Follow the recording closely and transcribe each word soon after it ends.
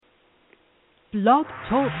Blog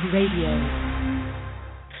Talk Radio.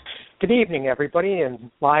 Good evening, everybody, and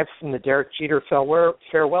live from the Derek Jeter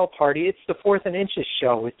farewell party, it's the 4th and Inches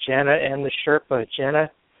show with Jana and The Sherpa. Jana,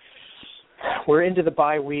 we're into the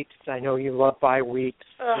bye weeks. I know you love bye weeks.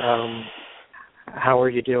 How are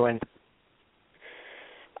you doing?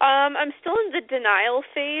 I'm still in the denial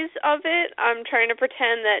phase of it. I'm trying to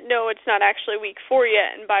pretend that, no, it's not actually week 4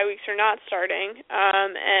 yet, and bye weeks are not starting.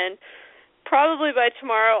 And probably by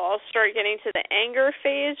tomorrow I'll start getting to the anger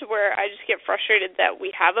phase where I just get frustrated that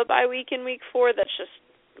we have a bye week in week 4. That's just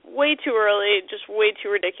way too early, just way too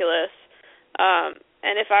ridiculous.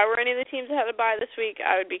 And if I were any of the teams that had a bye this week,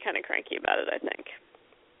 I would be kind of cranky about it, I think.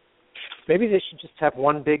 Maybe they should just have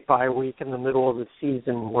one big bye week in the middle of the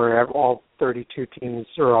season where all 32 teams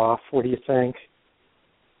are off. What do you think?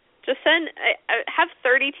 Just have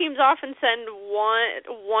 30 teams off and send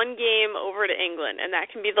one game over to England, and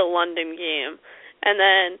that can be the London game. And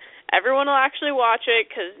then everyone will actually watch it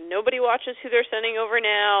because nobody watches who they're sending over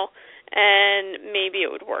now, and maybe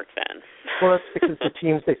it would work then. Well, that's because the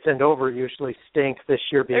teams they send over usually stink, this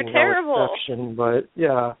year being no exception. But,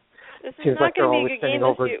 yeah. This is not going to be a good game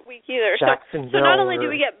this week either. So not only do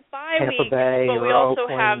we get bye weeks, but we also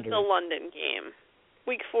have the London game.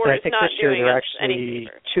 Week 4 is not doing us any favors. I think this year there are actually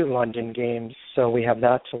 2 London games, so we have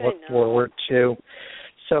that to look forward to.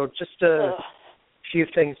 So just a few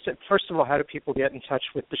things. First of all, how do people get in touch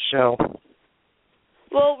with the show?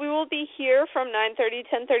 Well, we will be here from 9:30,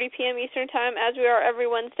 10:30 p.m. Eastern Time, as we are every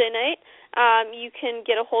Wednesday night. You can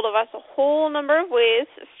get a hold of us a whole number of ways,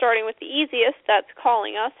 starting with the easiest. That's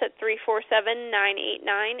calling us at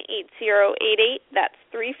 347-989-8088. That's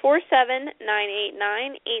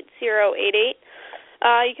 347-989-8088.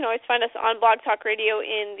 You can always find us on Blog Talk Radio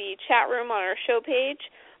in the chat room on our show page,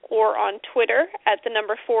 or on Twitter at the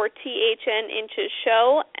number 4THN Inches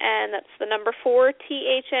Show, and that's the number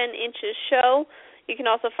 4THN Inches Show. You can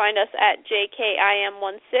also find us at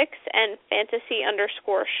JKIM16 and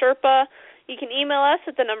fantasy_Sherpa. You can email us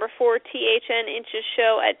at the number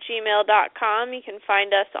 4THNInchesShow@gmail.com. You can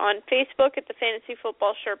find us on Facebook at the Fantasy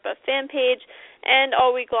Football Sherpa fan page, and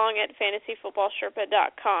all week long at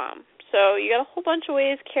fantasyfootballsherpa.com. So you got a whole bunch of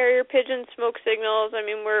ways: carrier pigeons, smoke signals. I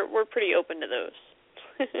mean, we're pretty open to those.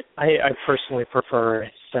 I personally prefer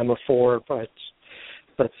semaphore, but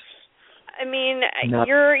that's. I mean,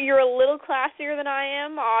 you're a little classier than I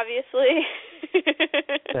am, obviously.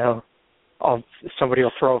 No, somebody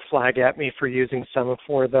will throw a flag at me for using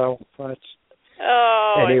semaphore, though. But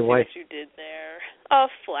anyway, I see what you did there. A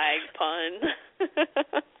flag pun.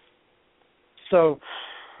 So,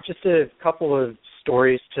 just a couple of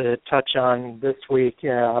stories to touch on this week.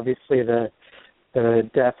 Obviously, the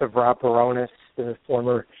death of Rob Baronis, the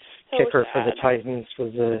former kicker for the Titans,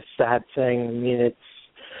 was a sad thing. I mean, it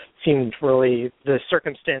seemed really, the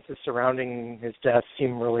circumstances surrounding his death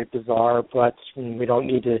seem really bizarre, but we don't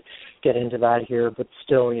need to get into that here. But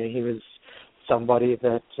still, he was somebody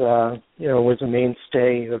that, was a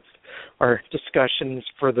mainstay of our discussions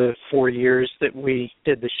for the 4 years that we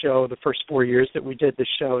did the show, the first 4 years that we did the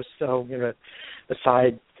show. So,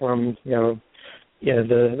 aside from,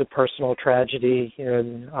 the personal tragedy,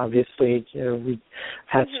 obviously, we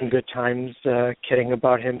had some good times kidding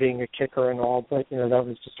about him being a kicker and all, but, that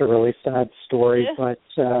was just a really sad story. Yeah. But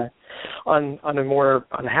on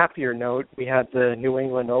a happier note, we had the New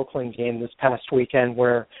England-Oakland game this past weekend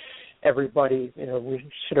where everybody,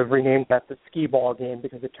 we should have renamed that the skee ball game,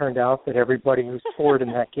 because it turned out that everybody who scored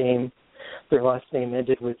in that game, their last name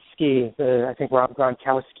ended with ski. I think Rob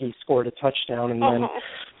Gronkowski scored a touchdown, and then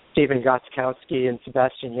Stephen Gostkowski and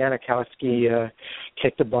Sebastian Janikowski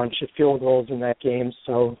kicked a bunch of field goals in that game,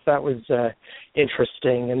 so that was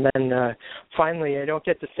interesting. And then finally, I don't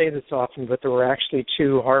get to say this often, but there were actually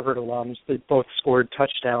 2 Harvard alums that both scored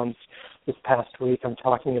touchdowns this past week. I'm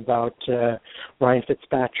talking about Ryan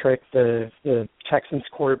Fitzpatrick, the Texans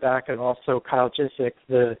quarterback, and also Kyle Juszczyk,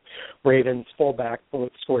 the Ravens fullback,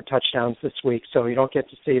 both scored touchdowns this week. So you don't get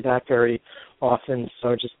to see that very often. So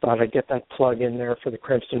I just thought I'd get that plug in there for the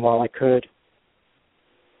Crimson while I could.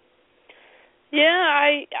 Yeah,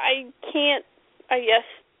 I can't, I guess,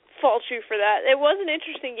 fault you for that. It was an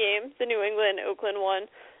interesting game, the New England-Oakland one.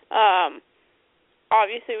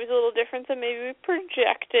 Obviously, it was a little different than maybe we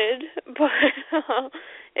projected, but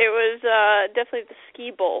it was definitely the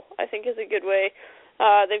Ski Bowl, I think, is a good way.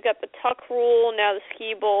 They've got the Tuck rule, now the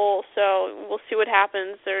Ski Bowl, so we'll see what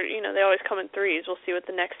happens. They always come in threes. We'll see what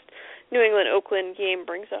the next New England-Oakland game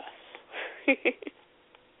brings us.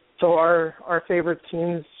 So our favorite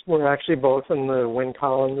teams were actually both in the win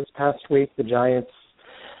column this past week. The Giants,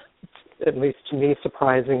 at least to me,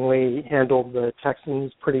 surprisingly, handled the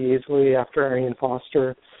Texans pretty easily after Arian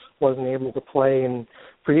Foster wasn't able to play. And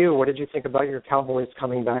for you, what did you think about your Cowboys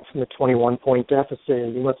coming back from the 21-point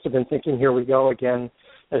deficit? You must have been thinking, here we go again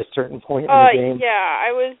at a certain point in the game. Yeah,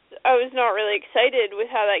 I was not really excited with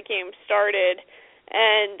how that game started.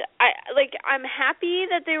 And I'm happy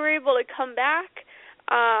that they were able to come back.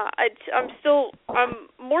 I'm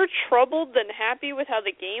more troubled than happy with how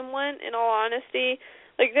the game went, in all honesty.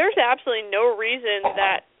 Like, there's absolutely no reason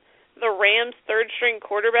that the Rams' third-string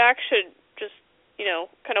quarterback should just,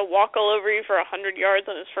 kind of walk all over you for 100 yards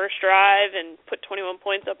on his first drive and put 21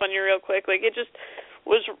 points up on you real quick. Like, it just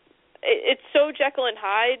was. It's so Jekyll and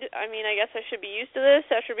Hyde. I mean, I guess I should be used to this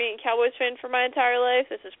after being a Cowboys fan for my entire life.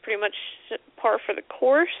 This is pretty much par for the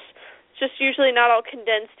course. It's just usually not all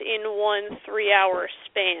condensed in 1 3-hour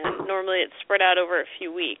span. Normally it's spread out over a few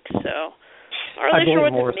weeks. So I'm not really sure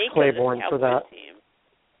what to make of this Cowboys team.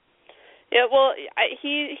 Yeah, well,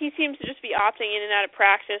 he seems to just be opting in and out of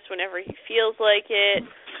practice whenever he feels like it.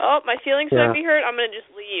 Oh, my feelings might be hurt. I'm going to just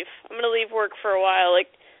leave. I'm going to leave work for a while. Like,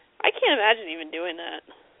 I can't imagine even doing that.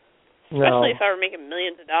 Especially if I were making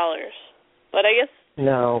millions of dollars. But I guess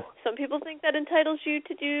some people think that entitles you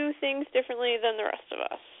to do things differently than the rest of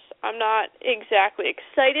us. I'm not exactly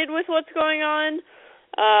excited with what's going on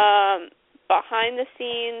behind the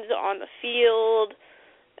scenes, on the field.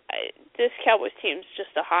 This Cowboys team's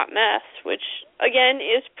just a hot mess, which, again,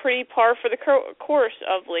 is pretty par for the course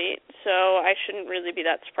of late, so I shouldn't really be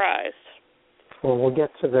that surprised. Well, we'll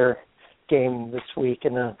get to their game this week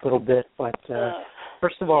in a little bit, but...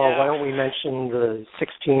 First of all, why don't we mention the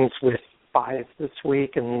 6 teams with 5 this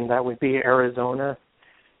week, and that would be Arizona,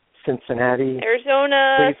 Cincinnati,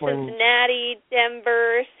 Cleveland, Cincinnati,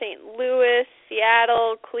 Denver, St. Louis,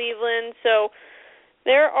 Seattle, Cleveland. So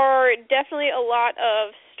there are definitely a lot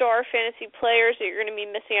of star fantasy players that you're going to be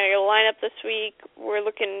missing out of your lineup this week. We're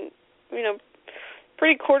looking,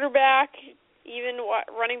 pretty quarterback, even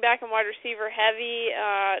running back and wide receiver heavy,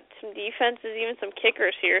 some defenses, even some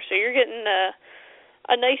kickers here. So you're getting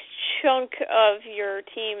a nice chunk of your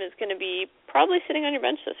team is going to be probably sitting on your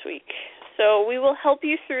bench this week. So we will help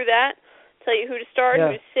you through that, tell you who to start, who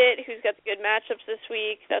to sit, who's got the good matchups this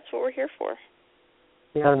week. That's what we're here for.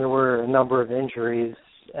 Yeah, and there were a number of injuries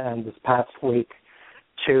this past week,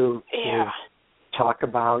 too, to talk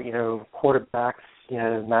about, quarterbacks.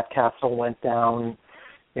 Matt Castle went down.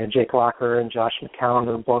 Jake Locker and Josh McCown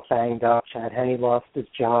are both banged up. Chad Henne lost his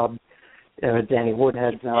job. Danny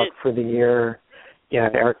Woodhead's out for the year.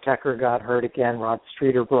 Eric Decker got hurt again. Rod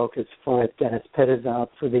Streeter broke his foot. Dennis Pitt is out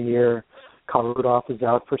for the year. Kyle Rudolph is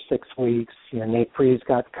out for 6 weeks. Nate Freese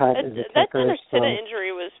got cut as a kicker. That Dennis Pitt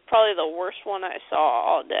injury was probably the worst one I saw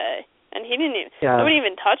all day. And he didn't even, nobody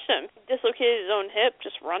even touched him. He dislocated his own hip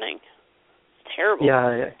just running. It's terrible.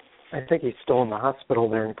 Yeah, I think he's still in the hospital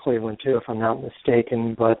there in Cleveland, too, if I'm not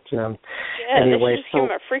mistaken. But anyway, they should just give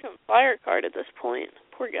him a frequent flyer card at this point.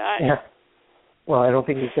 Poor guy. Yeah. Well, I don't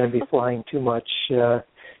think he's going to be flying too much in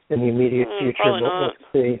the immediate future, but we'll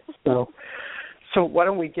see. So why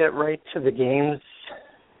don't we get right to the games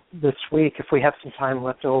this week? If we have some time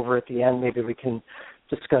left over at the end, maybe we can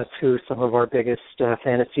discuss who some of our biggest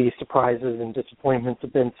fantasy surprises and disappointments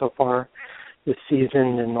have been so far this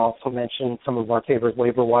season, and also mention some of our favorite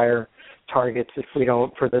waiver wire targets if we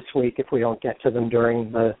don't get to them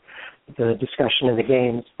during the discussion of the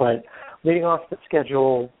games. But leading off the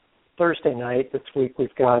schedule, Thursday night this week,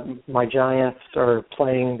 we've got my Giants are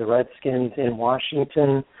playing the Redskins in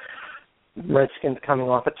Washington. Redskins coming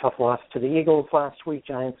off a tough loss to the Eagles last week.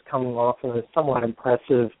 Giants coming off a somewhat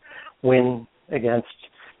impressive win against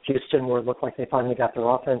Houston, where it looked like they finally got their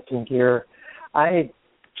offense in gear. I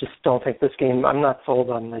just don't think this game, I'm not sold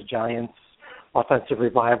on the Giants' offensive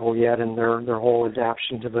revival yet and their whole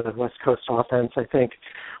adaptation to the West Coast offense. I think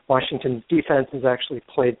Washington's defense has actually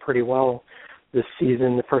played pretty well this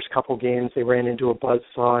season. The first couple games, they ran into a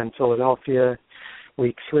buzzsaw in Philadelphia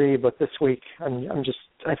week 3, but this week,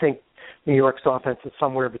 I think New York's offense is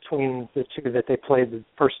somewhere between the two that they played the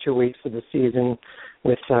first 2 weeks of the season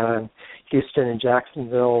with Houston and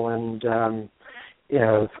Jacksonville, and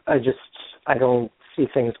I don't see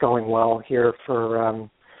things going well here for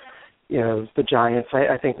the Giants.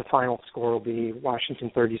 I think the final score will be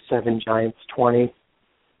Washington 37, Giants 20.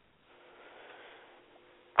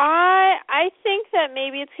 I think that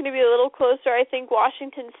maybe it's going to be a little closer. I think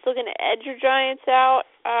Washington's still going to edge your Giants out.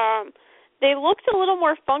 They looked a little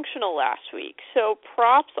more functional last week, so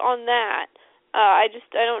props on that. I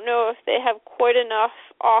don't know if they have quite enough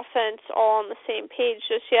offense all on the same page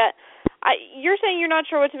just yet. You're saying you're not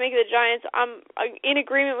sure what to make of the Giants. I'm in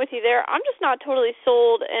agreement with you there. I'm just not totally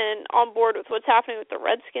sold and on board with what's happening with the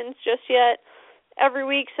Redskins just yet. every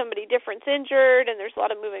week somebody different's injured, and there's a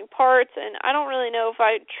lot of moving parts, and I don't really know if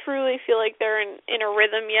I truly feel like they're in a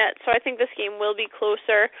rhythm yet, so I think this game will be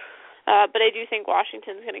closer, but I do think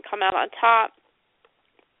Washington's going to come out on top.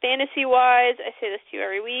 Fantasy-wise, I say this to you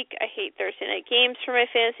every week, I hate Thursday night games for my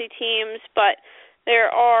fantasy teams, but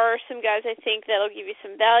there are some guys I think that'll give you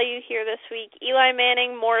some value here this week. Eli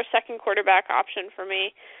Manning, more a second quarterback option for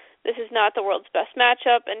me. This is not the world's best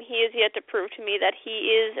matchup, and he is yet to prove to me that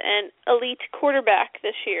he is an elite quarterback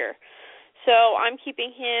this year. So I'm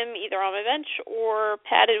keeping him either on my bench or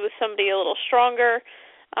padded with somebody a little stronger.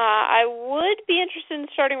 I would be interested in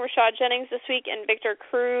starting Rashad Jennings this week and Victor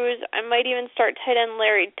Cruz. I might even start tight end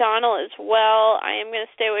Larry Donnell as well. I am going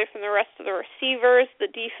to stay away from the rest of the receivers, the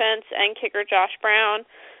defense, and kicker Josh Brown.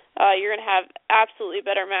 You're going to have absolutely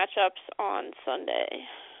better matchups on Sunday.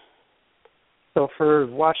 So for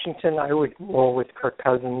Washington, I would roll with Kirk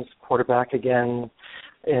Cousins, quarterback again.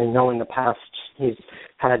 And knowing the past, he's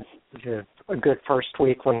had a good first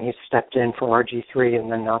week when he stepped in for RG3 and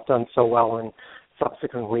then not done so well in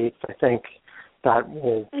subsequent weeks. I think that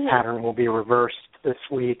pattern will be reversed this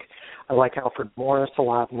week. I like Alfred Morris a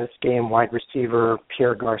lot in this game, wide receiver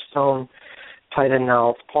Pierre Garçon. Tight end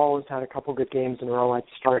Niles Paul has had a couple good games in a row. I'd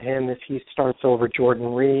start him if he starts over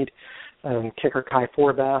Jordan Reed. Kicker Kai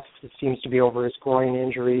Forbath seems to be over his groin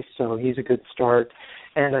injury, so he's a good start.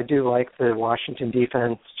 And I do like the Washington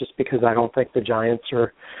defense just because I don't think the Giants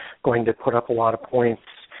are going to put up a lot of points.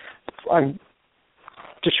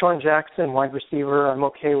 Deshaun Jackson, wide receiver, I'm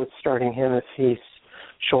okay with starting him if his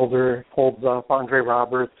shoulder holds up. Andre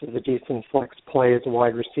Roberts is a decent flex play as a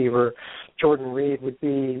wide receiver. Jordan Reed would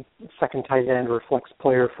be second tight end or flex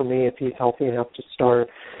player for me if he's healthy enough to start.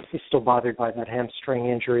 He's still bothered by that hamstring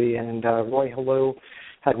injury. And Roy Halou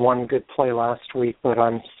had one good play last week, but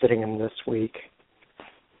I'm sitting him this week.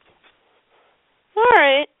 All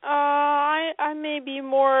right. I may be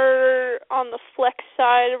more on the flex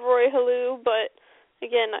side of Roy Halou, but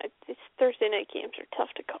again, these Thursday night games are tough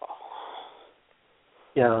to call.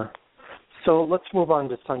 Yeah. So let's move on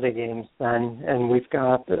to Sunday games then. And we've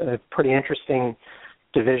got a pretty interesting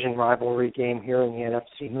division rivalry game here in the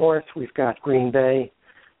NFC North. We've got Green Bay,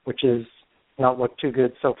 which has not looked too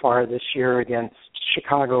good so far this year, against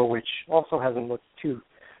Chicago, which also hasn't looked too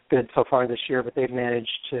good so far this year, but they've managed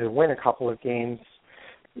to win a couple of games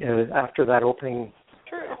after that opening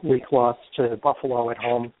week loss to Buffalo at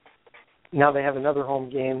home. Now they have another home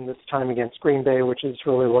game, this time against Green Bay, which has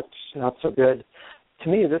really looked not so good. To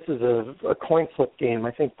me, this is a coin flip game.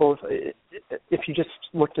 I think both, if you just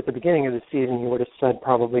looked at the beginning of the season, you would have said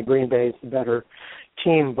probably Green Bay is the better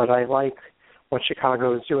team, but I like what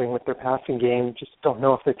Chicago is doing with their passing game. Just don't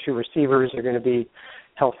know if their two receivers are going to be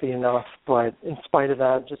healthy enough, but in spite of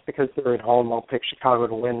that, just because they're at home, I'll pick Chicago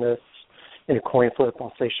to win this in a coin flip.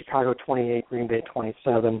 I'll say Chicago 28, Green Bay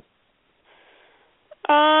 27.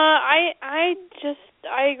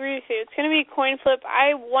 I agree with you. It's going to be a coin flip.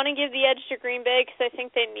 I want to give the edge to Green Bay because I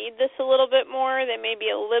think they need this a little bit more. They may be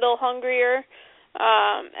a little hungrier.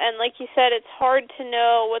 And like you said, it's hard to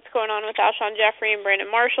know what's going on with Alshon Jeffrey and Brandon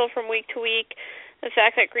Marshall from week to week. The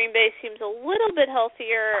fact that Green Bay seems a little bit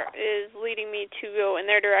healthier is leading me to go in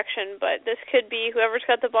their direction, but this could be whoever's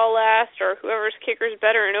got the ball last or whoever's kicker's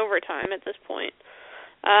better in overtime at this point.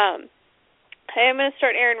 I'm going to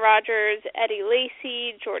start Aaron Rodgers, Eddie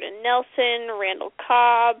Lacy, Jordan Nelson, Randall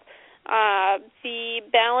Cobb. The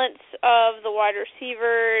balance of the wide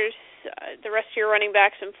receivers, the rest of your running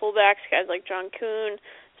backs and fullbacks, guys like John Kuhn,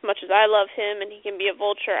 as much as I love him and he can be a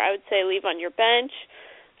vulture, I would say leave on your bench.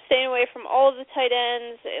 Staying away from all of the tight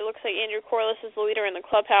ends. It looks like Andrew Corliss is the leader in the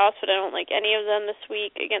clubhouse, but I don't like any of them this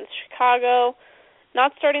week against Chicago.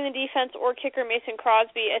 Not starting the defense or kicker Mason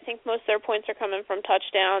Crosby. I think most of their points are coming from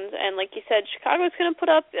touchdowns. And like you said, Chicago's going to put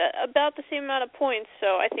up about the same amount of points.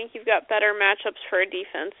 So I think you've got better matchups for a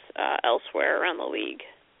defense elsewhere around the league.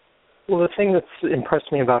 Well, the thing that's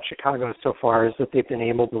impressed me about Chicago so far is that they've been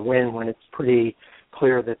able to win when it's pretty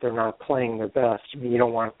clear that they're not playing their best. I mean, you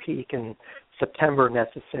don't want to peak in September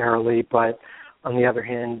necessarily, but on the other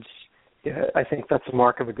hand, I think that's a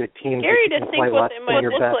mark of a good team. Scary to think what they might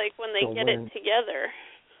look like when they get it together.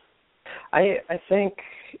 I think,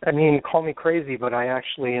 I mean, call me crazy, but I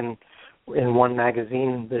actually in one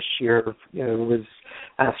magazine this year, was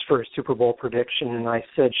asked for a Super Bowl prediction, and I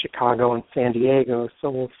said Chicago and San Diego.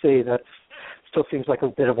 So we'll see. That still seems like a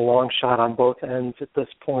bit of a long shot on both ends at this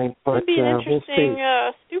point, but it'd be an interesting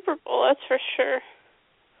we'll see. Super Bowl, that's for sure.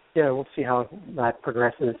 we'll see how that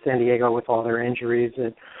progresses. San Diego, with all their injuries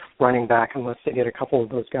at running back, unless they get a couple of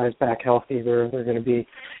those guys back healthy, they're going to be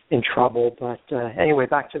in trouble. But anyway,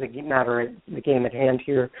 back to the game at hand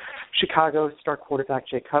here. Chicago, start quarterback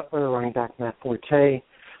Jay Cutler, running back Matt Forte,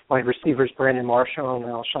 wide receivers Brandon Marshall and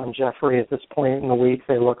Alshon Jeffrey. At this point in the week,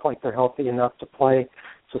 they look like they're healthy enough to play,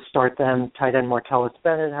 so start them. Tight end Martellus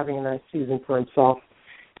Bennett having a nice season for himself,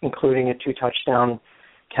 including a 2-touchdown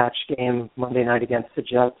catch game Monday night against the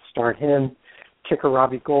Jets. Start him. Kicker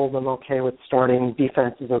Robbie Gould, I'm okay with starting.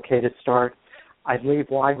 Defense is okay to start. I'd leave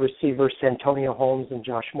wide receiver Santonio Holmes and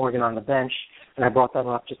Josh Morgan on the bench, and I brought that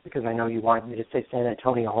up just because I know you wanted me to say San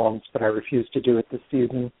Antonio Holmes, but I refused to do it this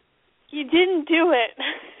season. You didn't do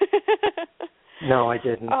it. No, I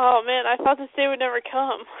didn't. Oh, man, I thought this day would never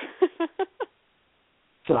come.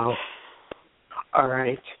 So, all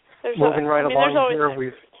right. Moving right along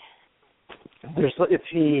here, if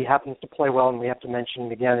he happens to play well, and we have to mention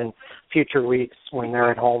it again in future weeks when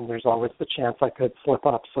they're at home, there's always the chance I could slip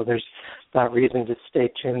up. So there's that reason to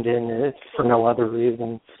stay tuned in for no other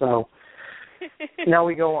reason. So now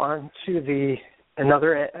we go on to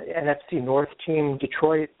another NFC North team,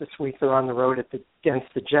 Detroit. This week they're on the road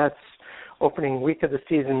against the Jets. Opening week of the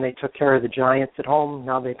season, they took care of the Giants at home.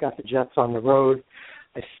 Now they've got the Jets on the road.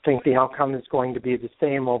 I think the outcome is going to be the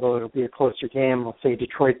same, although it'll be a closer game. I'll say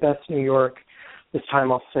Detroit best New York. This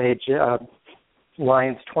time I'll say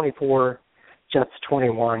Lions 24, Jets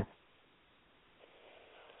 21.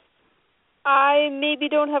 I maybe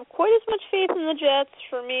don't have quite as much faith in the Jets.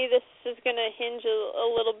 For me, this is going to hinge a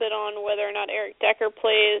little bit on whether or not Eric Decker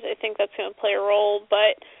plays. I think that's going to play a role,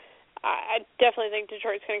 but I definitely think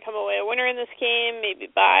Detroit's going to come away a winner in this game,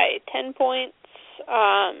 maybe by 10 points.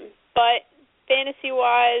 But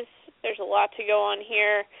fantasy-wise, there's a lot to go on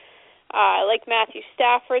here. I like Matthew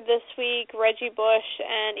Stafford this week, Reggie Bush,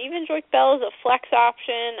 and even Joique Bell is a flex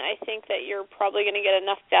option. I think that you're probably going to get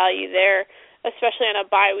enough value there, especially on a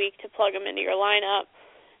bye week, to plug him into your lineup.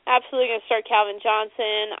 Absolutely going to start Calvin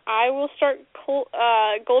Johnson. I will start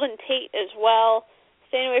Golden Tate as well,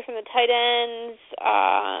 staying away from the tight ends.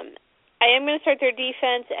 I am going to start their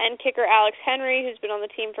defense and kicker Alex Henry, who's been on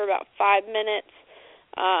the team for about 5 minutes.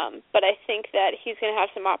 But I think that he's going to have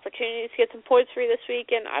some opportunities to get some points for you this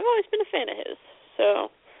week, and I've always been a fan of his, so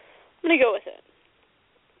I'm going to go with it.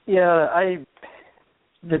 Yeah,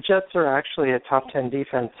 the Jets are actually a top 10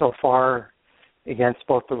 defense so far against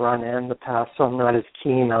both the run and the pass, so I'm not as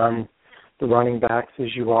keen on the running backs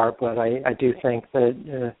as you are, but I do think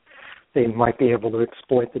that they might be able to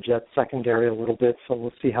exploit the Jets secondary a little bit, so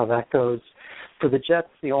we'll see how that goes. For the Jets,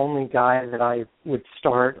 the only guy that I would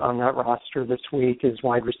start on that roster this week is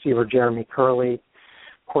wide receiver Jeremy Curley.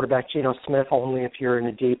 Quarterback Geno Smith, only if you're in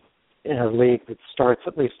a league that starts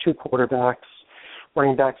at least 2 quarterbacks.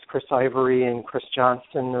 Running backs Chris Ivory and Chris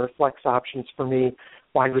Johnston are flex options for me.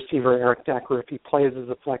 Wide receiver Eric Decker, if he plays as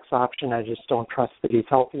a flex option, I just don't trust that he's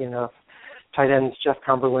healthy enough. Tight ends Jeff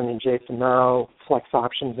Cumberland and Jason Merrow, flex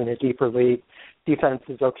options in a deeper league. Defense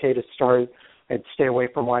is okay to start. I'd stay away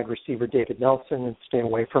from wide receiver David Nelson and stay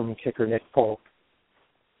away from kicker Nick Folk.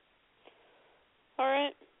 All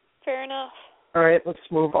right, fair enough. All right, let's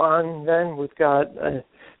move on then. We've got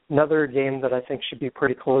another game that I think should be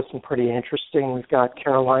pretty close and pretty interesting. We've got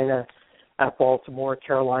Carolina at Baltimore.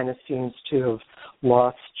 Carolina seems to have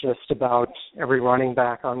lost just about every running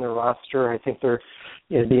back on their roster. I think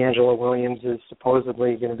D'Angelo Williams is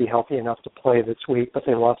supposedly going to be healthy enough to play this week, but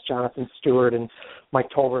they lost Jonathan Stewart and Mike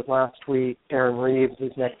Tolbert last week. Aaron Reeves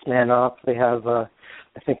is next man up. They have, I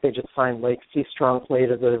think they just signed Lake Seastrunk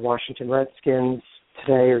to the Washington Redskins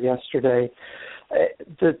today or yesterday.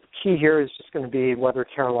 The key here is just going to be whether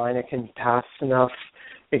Carolina can pass enough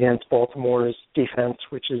against Baltimore's defense,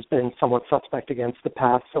 which has been somewhat suspect against the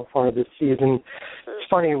pass so far this season. It's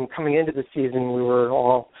funny, coming into the season, we were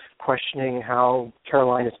all questioning how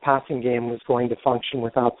Carolina's passing game was going to function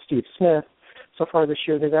without Steve Smith. So far this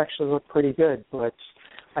year, they've actually looked pretty good, but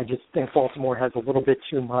I just think Baltimore has a little bit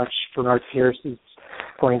too much. Bernard Pierce is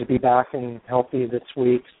going to be back and healthy this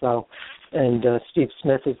week, and Steve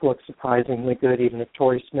Smith has looked surprisingly good, even if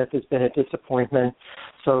Torrey Smith has been a disappointment.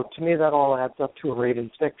 So to me, that all adds up to a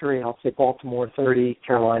Ravens victory. I'll say Baltimore 30,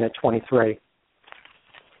 Carolina 23.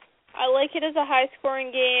 I like it as a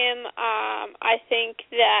high-scoring game. I think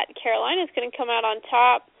that Carolina is going to come out on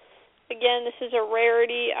top. Again, this is a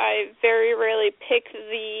rarity. I very rarely pick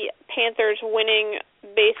the Panthers winning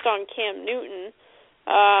based on Cam Newton.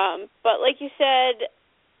 But like you said,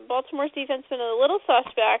 Baltimore's defense has been a little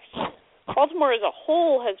suspect. Baltimore as a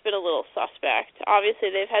whole has been a little suspect.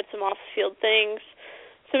 Obviously, they've had some off-the-field things,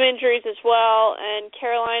 some injuries as well, and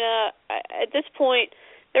Carolina, at this point,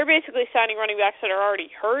 they're basically signing running backs that are already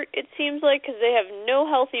hurt, it seems like, because they have no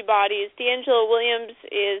healthy bodies. D'Angelo Williams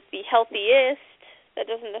is the healthiest. That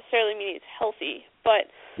doesn't necessarily mean he's healthy. But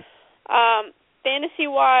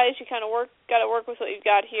fantasy-wise, you kind of got to work with what you've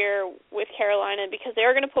got here with Carolina because they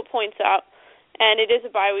are going to put points up, and it is a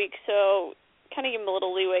bye week, so kind of give them a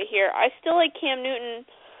little leeway here. I still like Cam Newton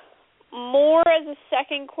more as a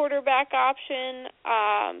second quarterback option,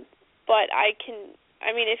 but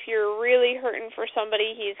if you're really hurting for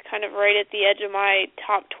somebody, he's kind of right at the edge of my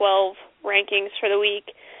top 12 rankings for the week.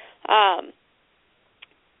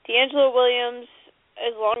 D'Angelo Williams,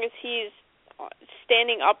 as long as he's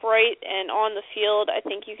standing upright and on the field, I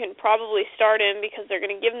think you can probably start him because they're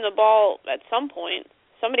going to give him the ball at some point.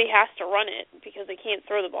 Somebody has to run it because they can't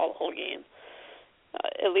throw the ball the whole game.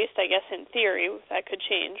 At least, I guess, in theory, that could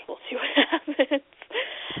change. We'll see what happens.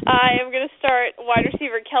 I am going to start wide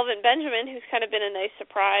receiver Kelvin Benjamin, who's kind of been a nice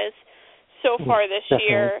surprise so far this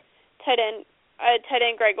year. Tight end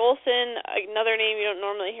Greg Olsen, another name you don't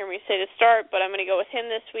normally hear me say to start, but I'm going to go with him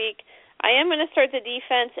this week. I am going to start the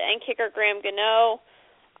defense and kicker Graham Gano.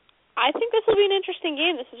 I think this will be an interesting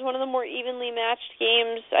game. This is one of the more evenly matched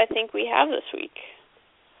games I think we have this week.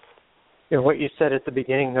 You know, what you said at the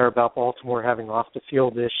beginning there about Baltimore having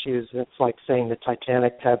off-the-field issues, it's like saying the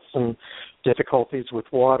Titanic had some difficulties with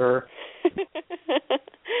water.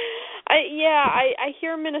 I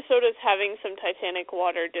hear Minnesota's having some Titanic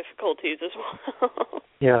water difficulties as well.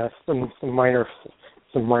 Yeah, some minor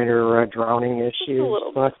drowning issues. A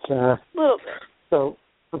little bit. So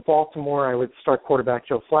for Baltimore, I would start quarterback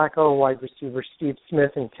Joe Flacco, wide receiver Steve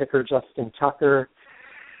Smith, and kicker Justin Tucker.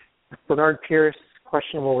 Bernard Pierce,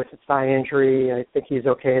 questionable with a thigh injury. I think he's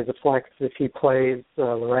okay as a flex if he plays.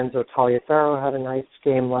 Lorenzo Taliaferro had a nice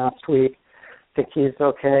game last week. I think he's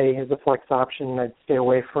okay as a flex option. I'd stay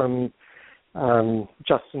away from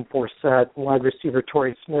Justin Forsett. Wide receiver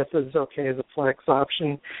Torrey Smith is okay as a flex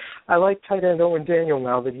option. I like tight end Owen Daniel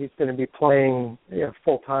now that he's going to be playing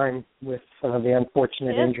full-time with the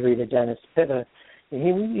unfortunate injury to Dennis Pitta. He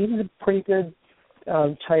was a pretty good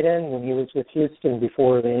tight end when he was with Houston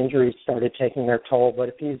before the injuries started taking their toll. But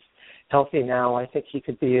if he's healthy now, I think he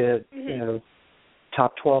could be a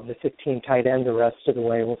top 12 to 15 tight end the rest of the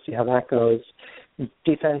way. We'll see how that goes.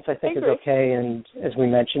 Defense, I think, is okay. And as we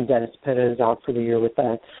mentioned, Dennis Pitta is out for the year with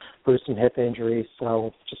that gruesome hip injury.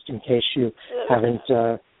 So just in case you haven't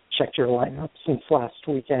checked your lineup since last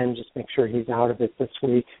weekend, just make sure he's out of it this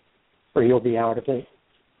week, or you'll be out of it.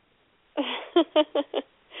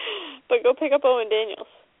 But go pick up Owen Daniels.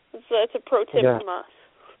 That's a pro tip from us.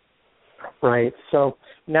 Right. So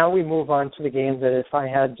now we move on to the game that if I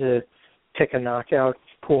had to pick a knockout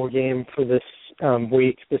pool game for this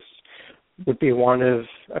week, this would be one of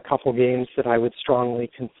a couple games that I would strongly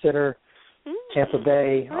consider. Tampa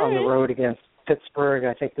Bay on the road against Pittsburgh.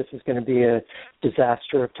 I think this is going to be a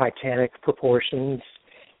disaster of titanic proportions,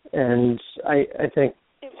 and I think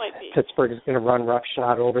Pittsburgh is going to run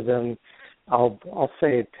roughshod over them. I'll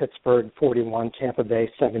say Pittsburgh 41, Tampa Bay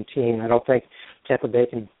 17. I don't think Tampa Bay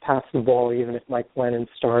can pass the ball even if Mike Glennon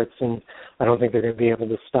starts, and I don't think they're going to be able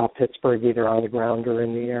to stop Pittsburgh either on the ground or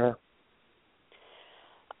in the air.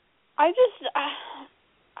 I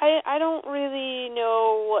don't really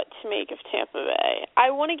know what to make of Tampa Bay. I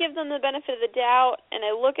want to give them the benefit of the doubt, and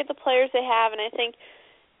I look at the players they have, and I think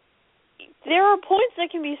there are points that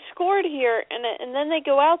can be scored here, and then they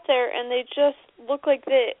go out there and they just look like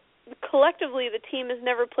collectively the team has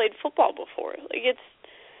never played football before. Like, it's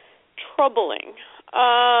troubling.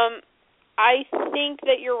 I think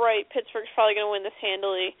that you're right. Pittsburgh's probably going to win this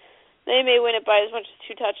handily. They may win it by as much as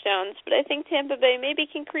 2 touchdowns, but I think Tampa Bay maybe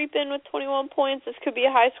can creep in with 21 points. This could be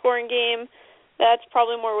a high-scoring game. That's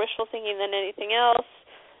probably more wishful thinking than anything else.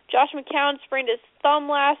 Josh McCown sprained his thumb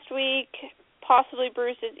last week, possibly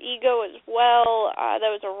bruised his ego as well. That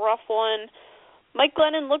was a rough one. Mike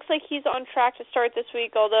Glennon looks like he's on track to start this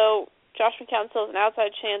week, although Josh McCown still has an outside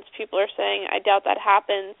chance. People are saying I doubt that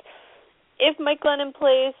happens. If Mike Glennon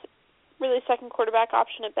plays, really second quarterback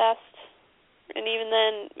option at best. And even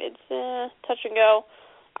then, it's touch and go.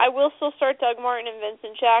 I will still start Doug Martin and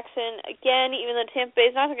Vincent Jackson. Again, even though Tampa Bay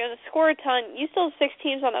is not going to score a ton, you still have 6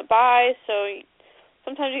 teams on a bye, so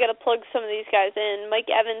sometimes you got to plug some of these guys in. Mike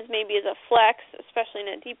Evans maybe is a flex, especially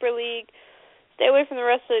in a deeper league. Stay away from the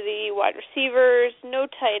rest of the wide receivers. No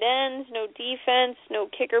tight ends, no defense, no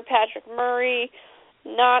kicker Patrick Murray.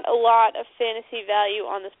 Not a lot of fantasy value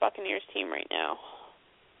on this Buccaneers team right now.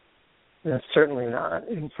 No, certainly not.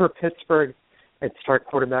 And for Pittsburgh, I'd start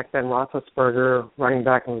quarterback Ben Roethlisberger, running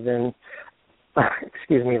back Le'Veon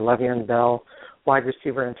Bell, wide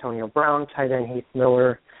receiver Antonio Brown, tight end Heath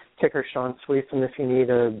Miller, kicker Sean Sweetson, if you need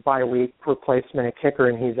a bye-week replacement at kicker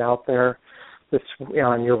and he's out there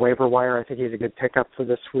on your waiver wire, I think he's a good pickup for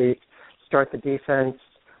this week. Start the defense.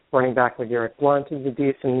 Running back LeGarrette Blount is a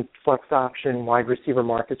decent flex option. Wide receiver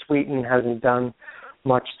Marcus Wheaton hasn't done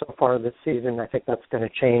much so far this season. I think that's going to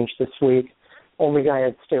change this week. Only guy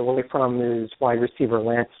I'd stay away from is wide receiver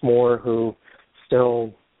Lance Moore, who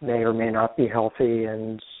still may or may not be healthy.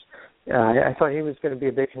 And I thought he was going to be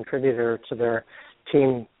a big contributor to their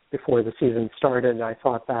team before the season started. I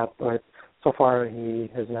thought that, but so far he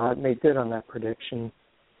has not made good on that prediction.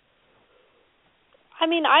 I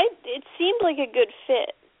mean, it seemed like a good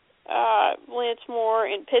fit, Lance Moore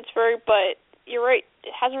in Pittsburgh, but you're right,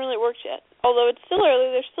 it hasn't really worked yet. Although it's still early,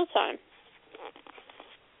 there's still time.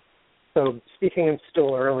 So speaking of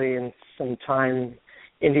still early and some time,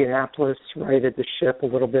 Indianapolis righted the ship a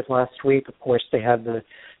little bit last week. Of course, they had the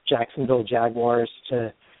Jacksonville Jaguars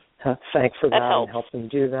to thank for that and help them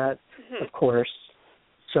do that, of course.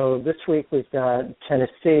 So this week we've got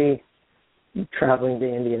Tennessee traveling to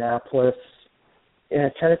Indianapolis.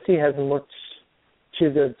 Tennessee hasn't looked too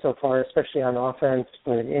good so far, especially on offense,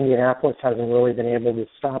 but Indianapolis hasn't really been able to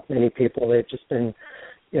stop many people. They've just been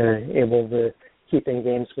able to keep in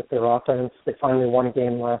games with their offense. They finally won a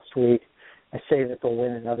game last week. I say that they'll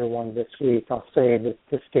win another one this week. I'll say that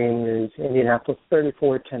this game is Indianapolis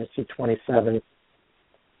 34, Tennessee 27.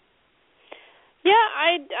 Yeah,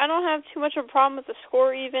 I don't have too much of a problem with the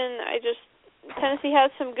score even. Tennessee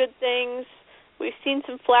has some good things. We've seen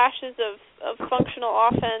some flashes of functional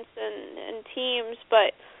offense and teams,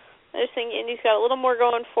 but I just think Indy's got a little more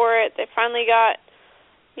going for it. They finally got,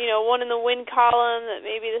 one in the win column that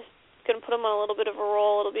maybe this is going to put them on a little bit of a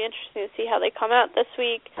roll. It'll be interesting to see how they come out this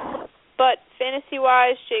week. But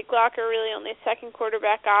fantasy-wise, Jake Locker really only second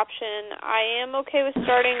quarterback option. I am okay with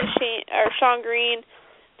starting Sean Green.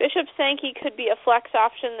 Bishop Sankey could be a flex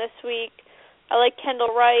option this week. I like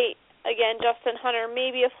Kendall Wright. Again, Justin Hunter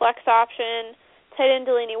maybe a flex option. Tight end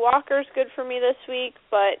Delaney Walker's good for me this week,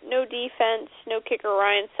 but no defense, no kicker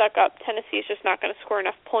Ryan Suckup. Tennessee's just not going to score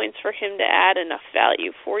enough points for him to add enough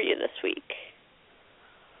value for you this week.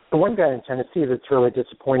 The one guy in Tennessee that's really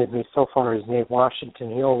disappointed me so far is Nate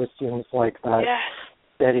Washington. He always seems like that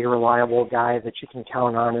steady, reliable guy that you can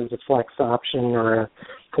count on as a flex option or a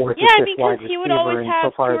fourth or fifth wide receiver. He would always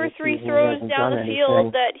have two or three throws down the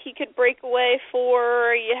field that he could break away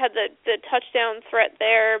for. You had the touchdown threat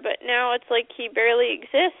there, but now it's like he barely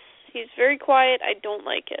exists. He's very quiet. I don't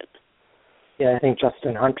like it. Yeah, I think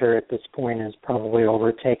Justin Hunter at this point has probably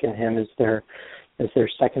overtaken him as their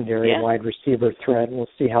secondary wide receiver threat. We'll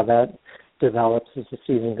see how that develops as the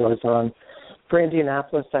season goes on. For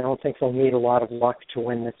Indianapolis, I don't think they'll need a lot of luck to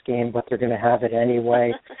win this game, but they're going to have it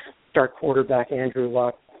anyway. Start quarterback Andrew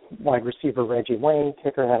Luck, wide receiver Reggie Wayne,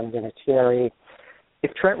 kicker Adam Vinatieri.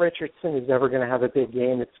 If Trent Richardson is ever going to have a big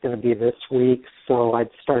game, it's going to be this week, so I'd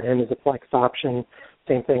start him as a flex option.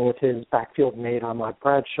 Same thing with his backfield mate, Ahmad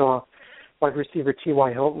Bradshaw. Wide receiver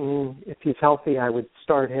T.Y. Hilton, if he's healthy, I would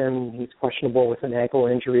start him. He's questionable with an ankle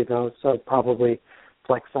injury, though, so probably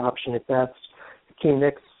flex option at best. Hakeem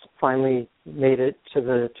Nicks finally made it to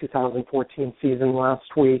the 2014 season last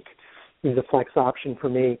week. He's a flex option for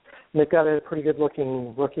me. And they've got a pretty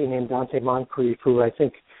good-looking rookie named Dante Moncrief, who I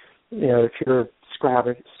think, if you're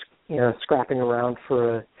scrapping around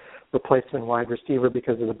for a replacement wide receiver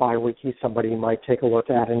because of the bye week, he's somebody you might take a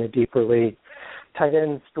look at in a deeper league. Tight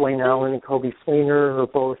ends Dwayne Allen and Kobe Fleener are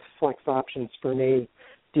both flex options for me.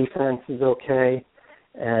 Defense is okay.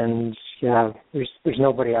 And, there's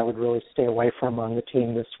nobody I would really stay away from on the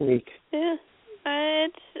team this week. Yeah,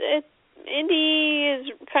 Indy is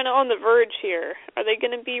kind of on the verge here. Are they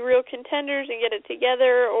going to be real contenders and get it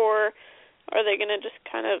together, or are they going to just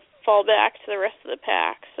kind of fall back to the rest of the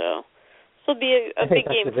pack? So this will be a big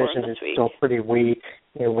game for them this week. I think that division is still pretty weak.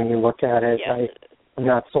 When you look at it, I'm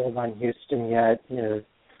not sold on Houston yet.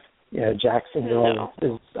 Jacksonville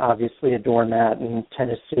is obviously a doormat, and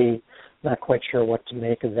Tennessee, not quite sure what to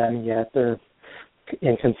make of them yet. They're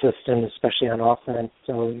inconsistent, especially on offense.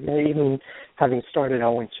 So even having started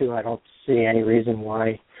 0-2, I don't see any reason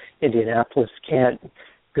why Indianapolis can't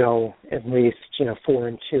go at least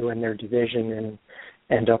 4-2 in their division and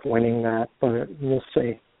end up winning that. But we'll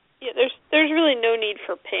see. Yeah, there's really no need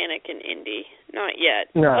for panic in Indy, not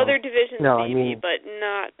yet. No, other divisions maybe, but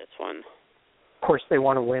not this one. Of course, they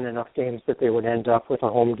want to win enough games that they would end up with a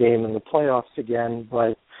home game in the playoffs again,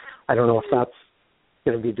 but I don't know if that's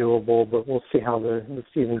going to be doable, but we'll see how the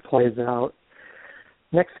season plays out.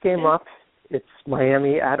 Next game up, it's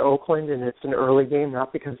Miami at Oakland, and it's an early game,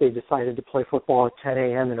 not because they decided to play football at 10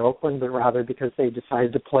 a.m. in Oakland, but rather because they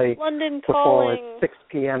decided to play football at 6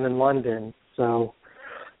 p.m. in London. So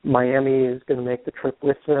Miami is going to make the trip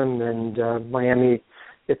with them, and Miami,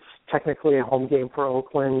 it's technically a home game for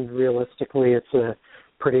Oakland. Realistically, it's a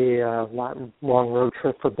pretty long road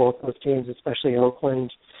trip for both those teams, especially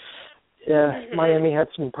Oakland. Miami had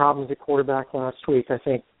some problems at quarterback last week. I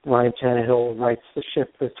think Ryan Tannehill rights the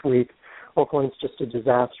ship this week. Oakland's just a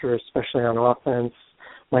disaster, especially on offense.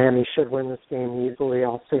 Miami should win this game easily.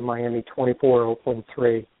 I'll say Miami 24, Oakland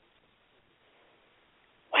 3.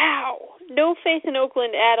 Wow. No faith in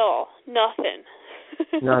Oakland at all. Nothing.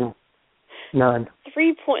 None.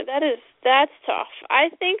 3 point. That's tough. I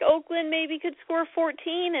think Oakland maybe could score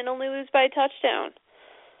 14 and only lose by a touchdown.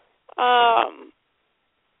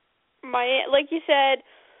 Like you said,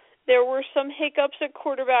 there were some hiccups at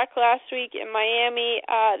quarterback last week in Miami.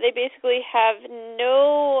 They basically have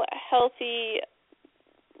no healthy,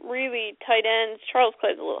 really, tight ends. Charles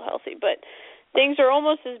Clay's a little healthy, but things are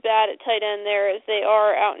almost as bad at tight end there as they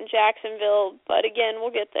are out in Jacksonville. But again,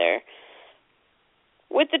 we'll get there.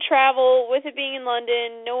 With the travel, with it being in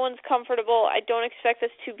London, no one's comfortable. I don't expect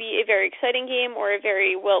this to be a very exciting game or a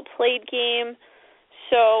very well-played game.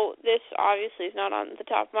 So this obviously is not on the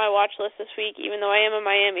top of my watch list this week, even though I am a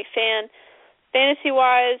Miami fan.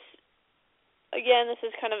 Fantasy-wise, again, this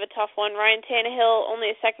is kind of a tough one. Ryan Tannehill,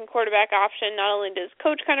 only a second quarterback option. Not only does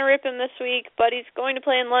coach kind of rip him this week, but he's going to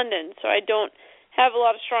play in London. So I don't have a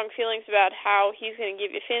lot of strong feelings about how he's going to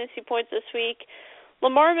give you fantasy points this week.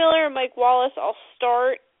 Lamar Miller and Mike Wallace, I'll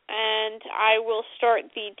start, and I will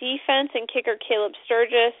start the defense and kicker Caleb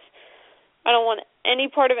Sturgis. I don't want any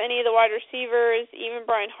part of any of the wide receivers, even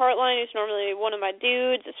Brian Hartline, who's normally one of my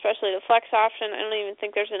dudes, especially the flex option. I don't even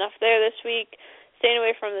think there's enough there this week. Staying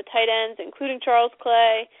away from the tight ends, including Charles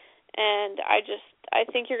Clay, and I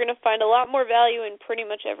think you're going to find a lot more value in pretty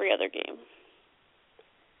much every other game.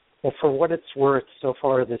 Well, for what it's worth so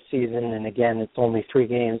far this season, and again, it's only 3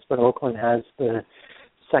 games, but Oakland has the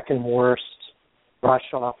second worst rush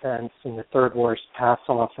offense and the third worst pass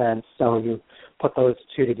offense. So you put those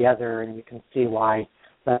two together and you can see why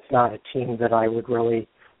that's not a team that I would really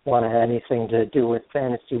want to have anything to do with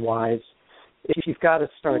fantasy-wise. If you've got to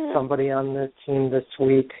start somebody on the team this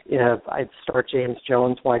week, I'd start James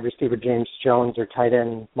Jones, wide receiver James Jones, or tight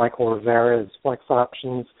end Michael Rivera as flex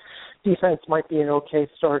options. Defense might be an okay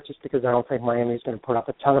start just because I don't think Miami's going to put up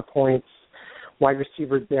a ton of points.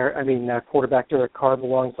 Quarterback Derek Carr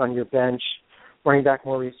belongs on your bench. Running back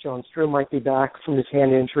Maurice Jones-Drew might be back from his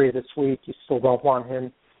hand injury this week. You still don't want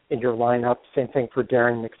him in your lineup. Same thing for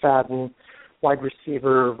Darren McFadden. Wide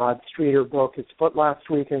receiver Rod Streeter broke his foot last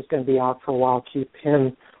week and is going to be out for a while. Keep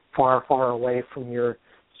him far, far away from your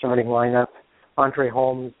starting lineup. Andre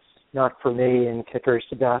Holmes, not for me, and kicker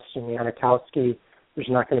Sebastian Janikowski. There's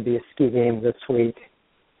not going to be a ski game this week.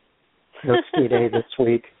 No ski day this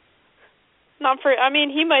week.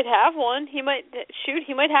 He might have one. He might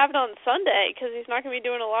have it on Sunday because he's not going to be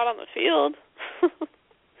doing a lot on the field.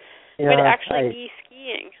 He might actually be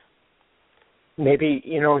skiing. Maybe,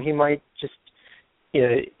 he might just,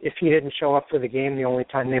 if he didn't show up for the game, the only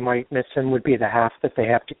time they might miss him would be the half that they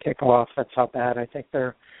have to kick off. That's how bad I think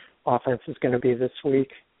their offense is going to be this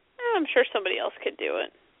week. I'm sure somebody else could do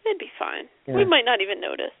it. It'd be fine. Yeah. We might not even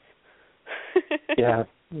notice. Yeah.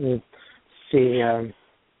 We'll see. I'm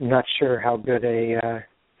not sure how good a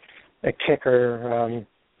kicker,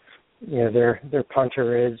 their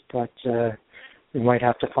punter is, but we might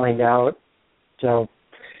have to find out. So,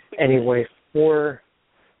 anyway,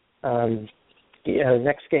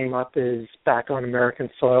 next game up is back on American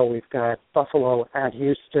soil. We've got Buffalo at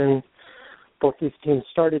Houston. Both these teams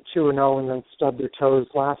started 2-0 and then stubbed their toes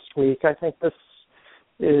last week. I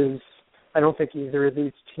don't think either of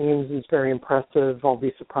these teams is very impressive. I'll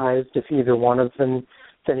be surprised if either one of them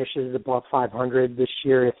finishes above 500 this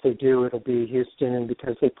year. If they do, it'll be Houston, and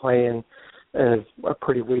because they play in a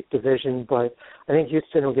pretty weak division. But I think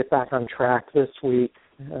Houston will get back on track this week.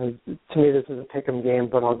 To me, this is a pick-em game,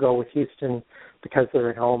 but I'll go with Houston because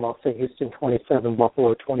they're at home. I'll say Houston 27,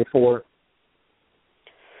 Buffalo 24.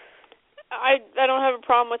 I don't have a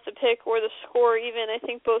problem with the pick or the score even. I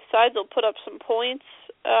think both sides will put up some points.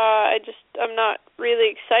 I'm not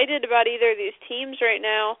really excited about either of these teams right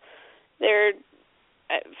now. They're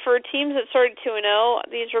for teams that started 2-0,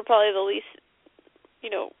 these were probably the least,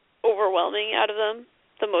 overwhelming out of them,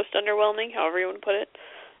 the most underwhelming, however you want to put it.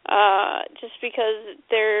 Just because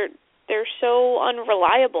they're so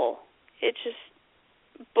unreliable. It's just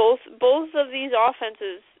both of these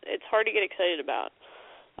offenses, it's hard to get excited about.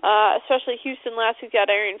 Especially Houston last week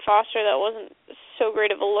got Arian Foster. That wasn't so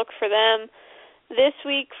great of a look for them. This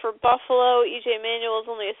week for Buffalo, E.J. Manuel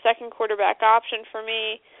is only a second quarterback option for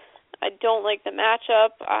me. I don't like the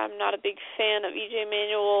matchup. I'm not a big fan of E.J.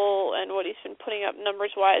 Manuel and what he's been putting up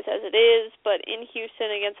numbers-wise as it is, but in Houston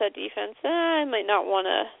against that defense, I might not want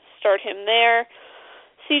to start him there.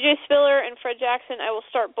 C.J. Spiller and Fred Jackson, I will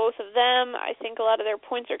start both of them. I think a lot of their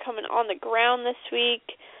points are coming on the ground this week.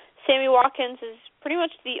 Sammy Watkins is pretty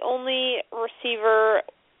much the only receiver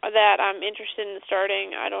that I'm interested in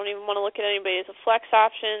starting. I don't even want to look at anybody as a flex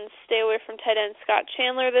option. Stay away from tight end Scott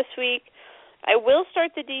Chandler this week. I will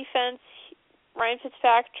start the defense. Ryan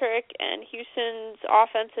Fitzpatrick and Houston's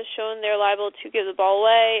offense has shown they're liable to give the ball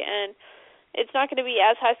away, and it's not going to be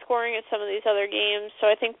as high scoring as some of these other games. So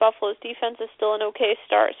I think Buffalo's defense is still an okay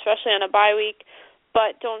start, especially on a bye week,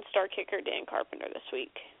 but don't start kicker Dan Carpenter this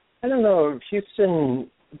week. I don't know.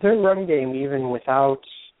 Houston, their run game, even without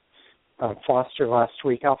Foster last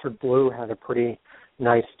week, Alfred Blue had a pretty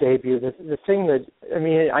nice debut. The thing that, I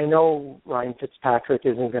mean, I know Ryan Fitzpatrick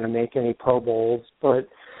isn't going to make any Pro Bowls, but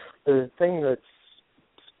the thing that's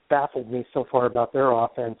baffled me so far about their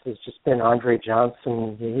offense has just been Andre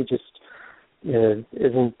Johnson. He just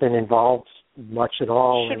isn't been involved much at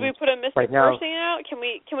all. Should we put a missing person out? Can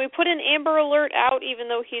we put an Amber Alert out even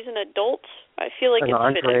though he's an adult? I feel like an it's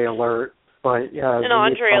Andre fitting. Alert. But yeah, an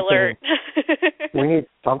Andre Alert. We need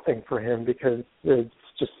something for him because it's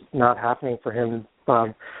just not happening for him.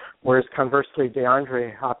 Whereas conversely,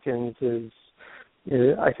 DeAndre Hopkins is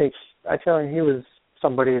I feel like he was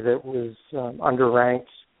somebody that was underranked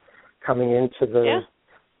coming into the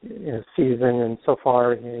season, and so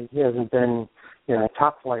far he hasn't been a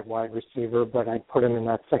top flight wide receiver, but I'd put him in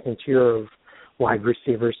that second tier of wide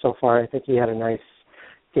receivers so far. I think he had a nice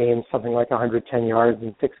game, something like 110 yards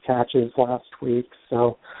and 6 catches last week.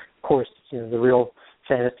 So, of course, the real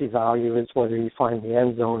fantasy value is whether you find the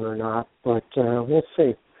end zone or not, but we'll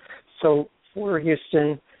see. So for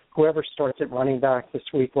Houston, whoever starts at running back this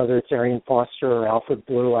week, whether it's Arian Foster or Alfred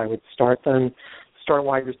Blue, I would start them. Start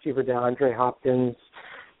wide receiver DeAndre Hopkins.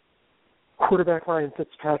 Quarterback Ryan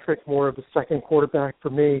Fitzpatrick, more of a second quarterback for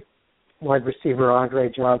me. Wide receiver Andre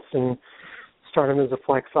Johnson. Start him as a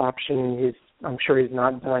flex option. I'm sure he's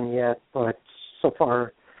not done yet, but so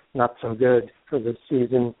far not so good for this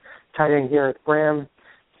season. Tight end Garrett Graham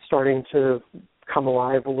starting to come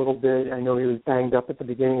alive a little bit. I know he was banged up at the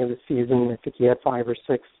beginning of the season. I think he had 5 or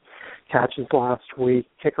 6 catches last week.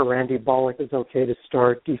 Kicker Randy Bullock is okay to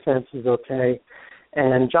start. Defense is okay.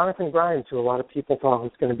 And Jonathan Grimes, who a lot of people thought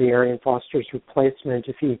was going to be Arian Foster's replacement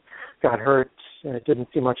if he got hurt, didn't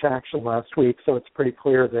see much action last week, so it's pretty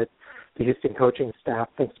clear that the Houston coaching staff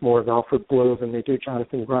thinks more of Alfred Blue than they do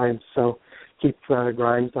Jonathan Grimes, so keep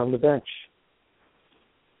Grimes on the bench.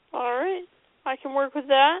 All right. I can work with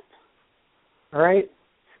that. All right.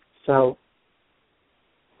 So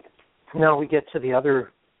now we get to the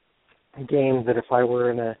other game that if I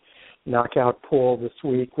were in a knockout pool this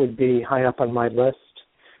week would be high up on my list,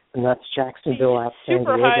 and that's Jacksonville at San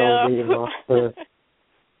Diego leading off the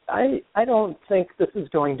I don't think this is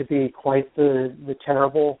going to be quite the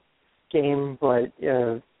terrible game, but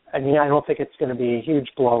I don't think it's going to be a huge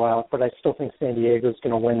blowout, but I still think San Diego's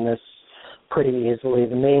going to win this pretty easily.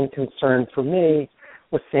 The main concern for me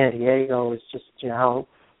with San Diego is just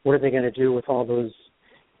what are they going to do with all those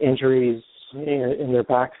injuries in their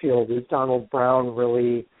backfield? Is Donald Brown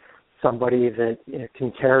really somebody that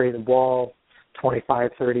can carry the ball 25,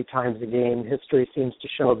 30 times a game? History seems to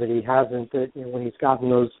show that he hasn't, that when he's gotten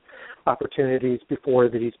those opportunities before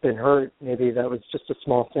that he's been hurt. Maybe that was just a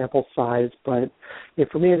small sample size, but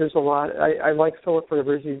for me there's a lot. I like Phillip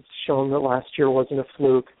Rivers. He's shown that last year wasn't a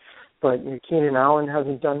fluke, but Keenan Allen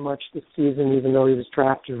hasn't done much this season, even though he was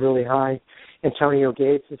drafted really high. Antonio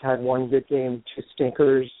Gates has had one good game, 2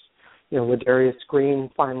 stinkers. Ladarius Green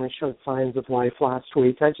finally showed signs of life last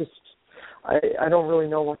week. I don't really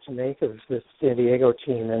know what to make of this San Diego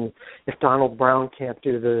team, and if Donald Brown can't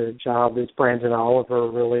do the job, is Brandon Oliver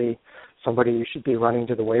really somebody you should be running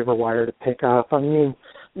to the waiver wire to pick up?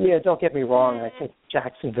 Don't get me wrong. I think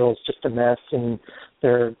Jacksonville's just a mess, and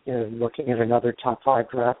they're looking at another top 5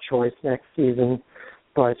 draft choice next season,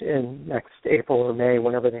 but in next April or May,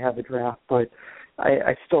 whenever they have the draft. But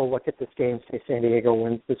I still look at this game and say San Diego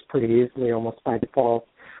wins this pretty easily, almost by default.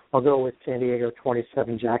 I'll go with San Diego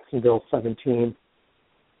 27, Jacksonville 17.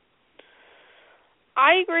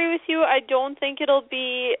 I agree with you. I don't think it'll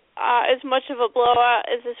be as much of a blowout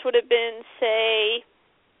as this would have been, say,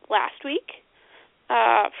 last week.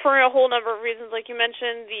 For a whole number of reasons. Like you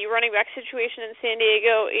mentioned, the running back situation in San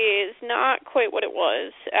Diego is not quite what it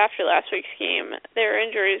was after last week's game. There are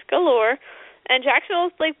injuries galore. And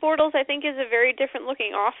Jacksonville's Blake Bortles, I think, is a very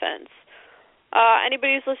different-looking offense.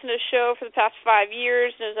 Anybody who's listened to the show for the past 5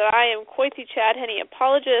 years knows that I am quite the Chad Henne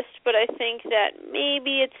apologist, but I think that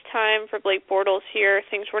maybe it's time for Blake Bortles here.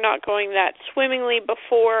 Things were not going that swimmingly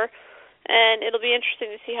before, and it'll be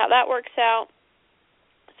interesting to see how that works out.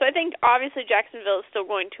 So I think, obviously, Jacksonville is still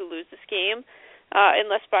going to lose this game,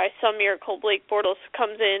 unless by some miracle Blake Bortles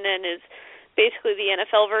comes in and is basically the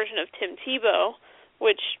NFL version of Tim Tebow,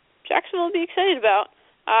 which Jacksonville will be excited about.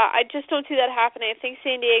 I just don't see that happening. I think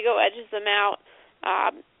San Diego edges them out,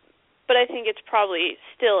 but I think it's probably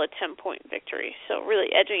still a 10-point victory. So really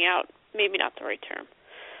edging out, maybe not the right term.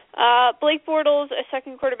 Blake Bortles, a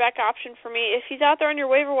second quarterback option for me. If he's out there on your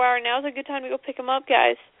waiver wire, now's a good time to go pick him up,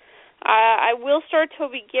 guys. I will start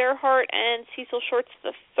Toby Gerhart and Cecil Shorts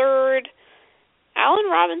III. Allen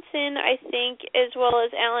Robinson, I think, as well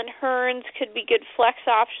as Allen Hurns could be good flex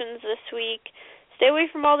options this week. Stay away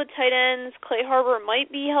from all the tight ends. Clay Harbor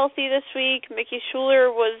might be healthy this week. Mickey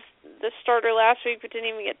Schuler was the starter last week but didn't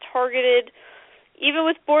even get targeted. Even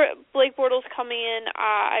with Blake Bortles coming in,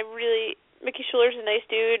 Mickey Schuler's a nice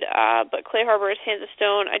dude, but Clay Harbor is hands of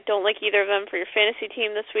stone. I don't like either of them for your fantasy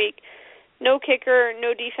team this week. No kicker,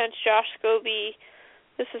 no defense, Josh Scobie.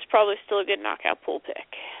 This is probably still a good knockout pool pick.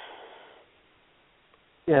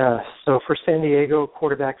 Yeah, so for San Diego,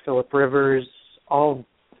 quarterback Phillip Rivers,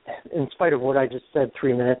 in spite of what I just said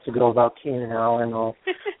 3 minutes ago about Keenan Allen, I'll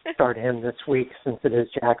start him this week since it is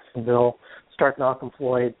Jacksonville. Start Malcolm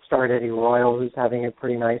Floyd, start Eddie Royal, who's having a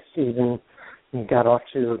pretty nice season. He got off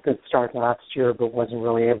to a good start last year but wasn't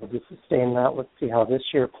really able to sustain that. Let's see how this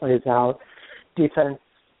year plays out. Defense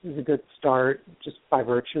is a good start just by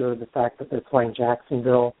virtue of the fact that they're playing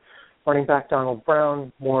Jacksonville. Running back Donald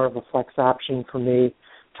Brown, more of a flex option for me.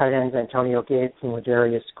 Tight ends Antonio Gates and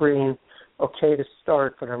Ladarius Green. Okay to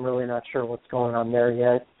start, but I'm really not sure what's going on there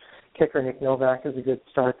yet. Kicker Nick Novak is a good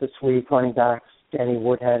start this week. Running backs Danny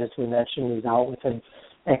Woodhead, as we mentioned, he's out with an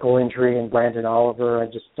ankle injury, and Brandon Oliver, I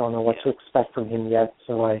just don't know what to expect from him yet,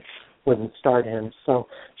 so I wouldn't start him. So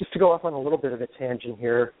just to go off on a little bit of a tangent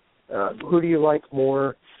here, who do you like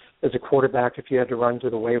more as a quarterback if you had to run to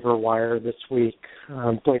the waiver wire this week,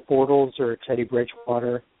 Blake Bortles or Teddy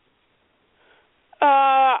Bridgewater?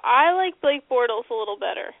 I like Blake Bortles a little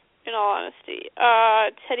better, in all honesty.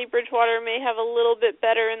 Teddy Bridgewater may have a little bit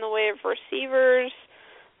better in the way of receivers.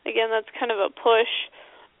 Again, that's kind of a push.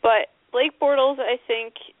 But Blake Bortles, I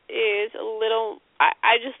think, is a little...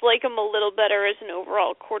 I just like him a little better as an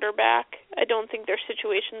overall quarterback. I don't think their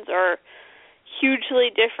situations are hugely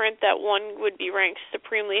different that one would be ranked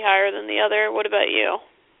supremely higher than the other. What about you?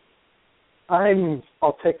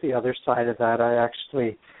 I'll take the other side of that. I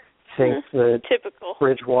actually think that typical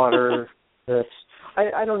Bridgewater...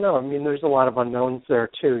 I don't know. I mean, there's a lot of unknowns there,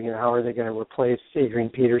 too. You know, how are they going to replace Adrian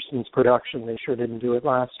Peterson's production? They sure didn't do it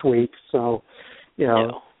last week. So, you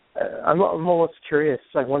know, I'm almost curious.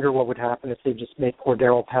 I wonder what would happen if they just make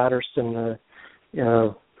Cordero Patterson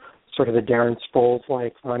sort of a Darren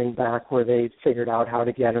Sproles-like running back where they figured out how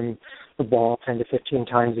to get him the ball 10 to 15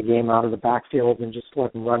 times a game out of the backfield and just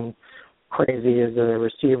let him run crazy as a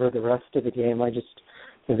receiver the rest of the game.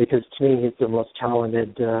 Because to me he's the most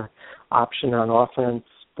talented option on offense,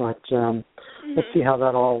 but let's see how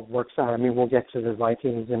that all works out. I mean, we'll get to the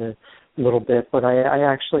Vikings in a little bit, but I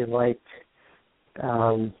actually like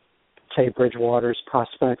Teddy Bridgewater's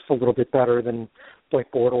prospects a little bit better than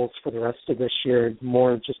Blake Bortles for the rest of this year,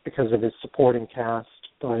 more just because of his supporting cast,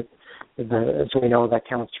 but as we know, that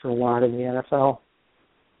counts for a lot in the NFL.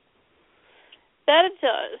 That it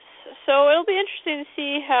does. So it'll be interesting to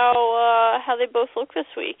see how they both look this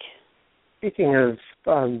week. Speaking of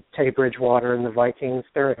Teddy Bridgewater and the Vikings,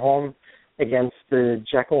 they're at home against the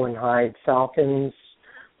Jekyll and Hyde Falcons,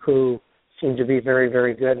 who seem to be very,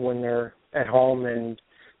 very good when they're at home, and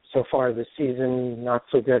so far this season, not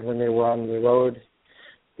so good when they were on the road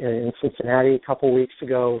in Cincinnati a couple weeks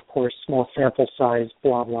ago. Of course, small sample size,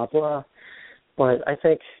 blah, blah, blah. But I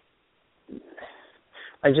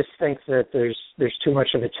just think that there's too much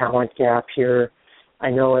of a talent gap here. I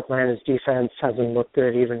know Atlanta's defense hasn't looked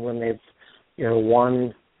good even when they've,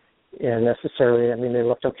 won necessarily. I mean, they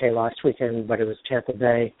looked okay last weekend, but it was Tampa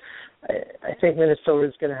Bay. I think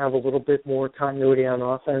Minnesota's going to have a little bit more continuity on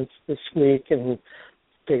offense this week and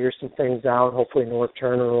figure some things out. Hopefully North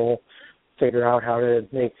Turner will figure out how to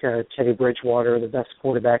make Teddy Bridgewater the best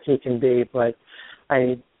quarterback he can be. But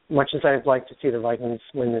much as I'd like to see the Vikings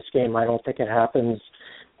win this game, I don't think it happens.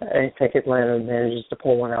 I think Atlanta manages to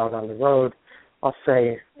pull one out on the road. I'll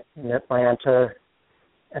say Atlanta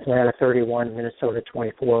 31, Minnesota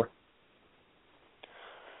 24.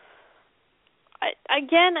 I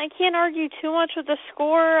can't argue too much with the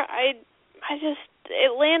score.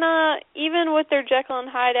 Atlanta, even with their Jekyll and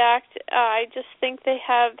Hyde act, I just think they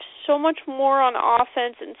have so much more on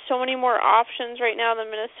offense and so many more options right now than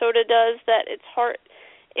Minnesota does that it's hard.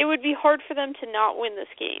 It would be hard for them to not win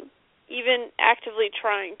this game, even actively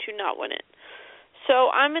trying to not win it. So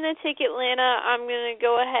I'm going to take Atlanta. I'm going to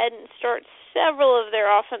go ahead and start several of their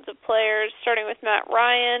offensive players, starting with Matt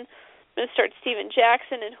Ryan. I'm going to start Steven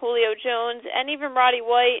Jackson and Julio Jones, and even Roddy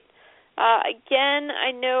White. Again,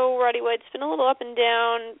 I know Roddy White's been a little up and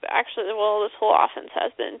down. Actually, well, this whole offense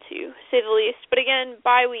has been, to say the least. But again,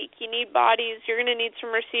 bye week, you need bodies. You're going to need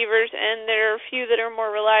some receivers, and there are a few that are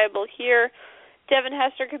more reliable here. Devin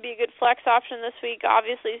Hester could be a good flex option this week.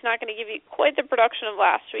 Obviously, he's not going to give you quite the production of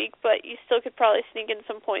last week, but you still could probably sneak in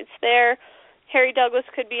some points there. Harry Douglas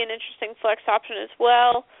could be an interesting flex option as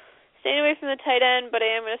well. Staying away from the tight end, but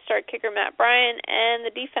I am going to start kicker Matt Bryan and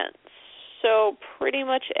the defense. So pretty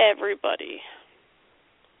much everybody.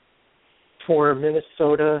 For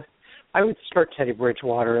Minnesota, I would start Teddy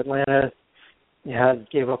Bridgewater. Atlanta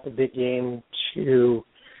gave up a big game to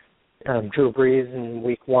Drew Brees in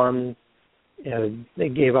week 1. They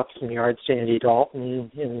gave up some yards to Andy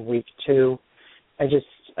Dalton in week 2.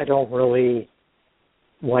 I don't really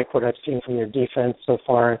like what I've seen from their defense so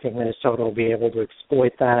far. I think Minnesota will be able to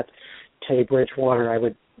exploit that. Teddy Bridgewater,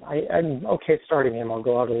 I'm okay starting him. I'll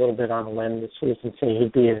go out a little bit on a limb this week and say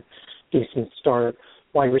he'd be a decent start.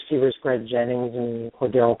 Wide receivers, Greg Jennings and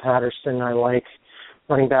Cordero Patterson, I like.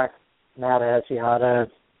 Running back, Matt Asiata,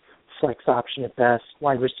 flex option at best.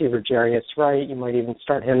 Wide receiver, Jarius Wright, you might even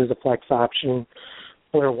start him as a flex option.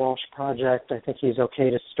 Blair Walsh project, I think he's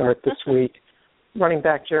okay to start this week. Running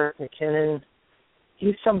back, Jerick McKinnon,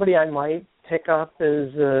 he's somebody I might pick up as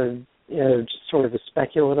just sort of a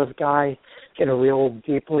speculative guy in a real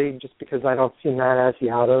deep league, just because I don't see Matt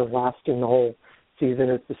Asiata lasting the whole season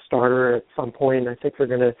as the starter at some point. I think we're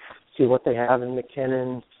going to see what they have in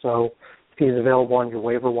McKinnon. So if he's available on your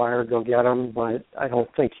waiver wire, go get him. But I don't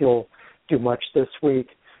think he'll do much this week.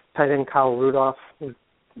 Tight end Kyle Rudolph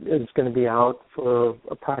is going to be out for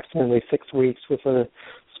approximately 6 weeks with a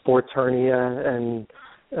sports hernia, and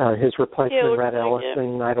his replacement, Red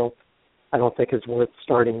Ellison, I don't think is worth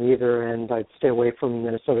starting either, and I'd stay away from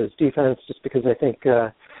Minnesota's defense just because I think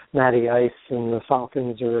Matty Ice and the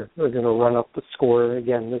Falcons are going to run up the score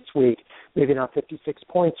again this week. Maybe not 56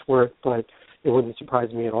 points worth, but it wouldn't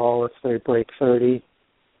surprise me at all if they break 30.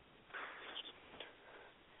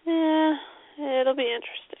 Yeah, it'll be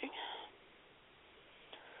interesting.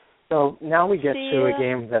 So now we get to a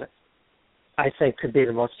game that I think could be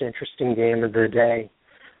the most interesting game of the day,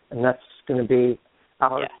 and that's going to be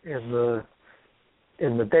out in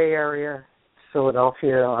the Bay Area,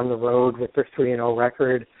 Philadelphia on the road with their 3-0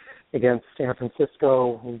 record against San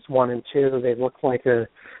Francisco, who's 1-2. They look like a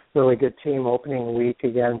really good team opening week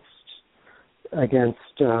against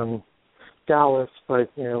Dallas, but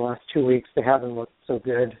the last 2 weeks they haven't looked so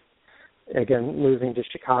good. Again, losing to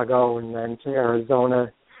Chicago and then to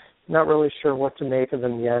Arizona. Not really sure what to make of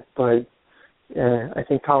them yet, but I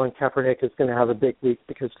think Colin Kaepernick is going to have a big week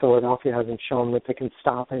because Philadelphia hasn't shown that they can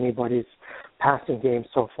stop anybody's passing game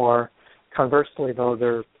so far. Conversely, though,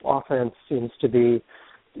 their offense seems to be,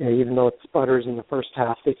 even though it sputters in the first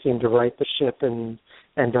half, they seem to right the ship and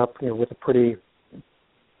end up with a pretty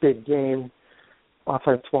big game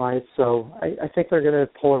offense-wise. So I think they're going to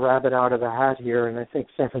pull a rabbit out of the hat here, and I think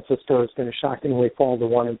San Francisco is going to shockingly fall to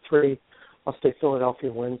 1-3. I'll say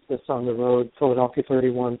Philadelphia wins this on the road. Philadelphia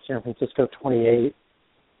 31, San Francisco 28.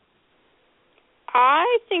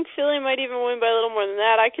 I think Philly might even win by a little more than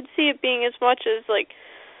that. I could see it being as much as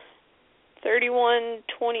 31-24.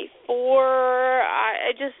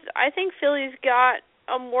 I think Philly's got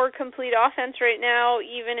a more complete offense right now,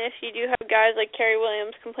 even if you do have guys like Kerry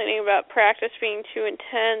Williams complaining about practice being too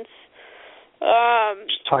intense.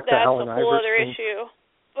 That's a whole other issue.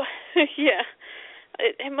 Yeah.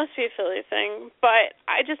 It must be a Philly thing, but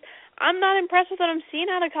I'm not impressed with what I'm seeing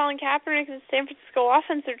out of Colin Kaepernick and the San Francisco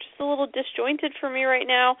offense. They're just a little disjointed for me right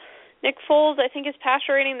now. Nick Foles, I think his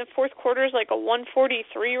passer rating in the fourth quarter is a 143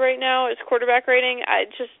 right now, his quarterback rating.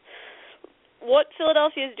 What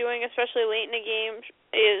Philadelphia is doing, especially late in the game,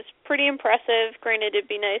 is pretty impressive. Granted, it'd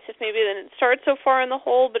be nice if maybe they didn't start so far in the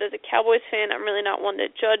hole, but as a Cowboys fan, I'm really not one to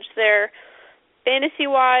judge there.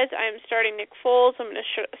 Fantasy-wise, I'm starting Nick Foles. I'm going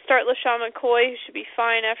to start LaShawn McCoy, who should be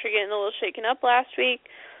fine after getting a little shaken up last week.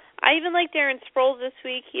 I even like Darren Sproles this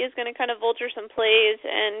week. He is going to kind of vulture some plays,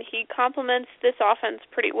 and he complements this offense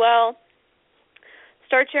pretty well.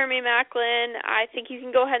 Start Jeremy Maclin. I think you can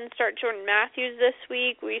go ahead and start Jordan Matthews this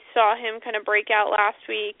week. We saw him kind of break out last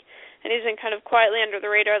week, and he's been kind of quietly under the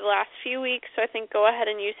radar the last few weeks, so I think go ahead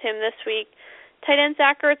and use him this week. Tight end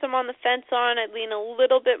Zach Ertz, I'm on the fence on. I'd lean a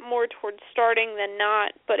little bit more towards starting than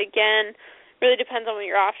not, but again, really depends on what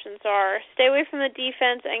your options are. Stay away from the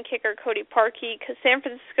defense and kicker Cody Parkey because San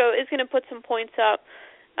Francisco is going to put some points up,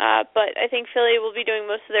 but I think Philly will be doing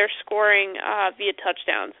most of their scoring via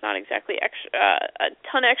touchdowns. Not exactly a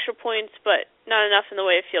ton of extra points, but not enough in the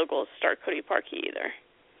way of field goals to start Cody Parkey either.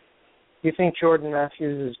 Do you think Jordan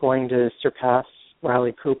Matthews is going to surpass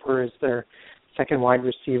Riley Cooper as their second wide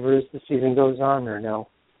receiver as the season goes on, or no?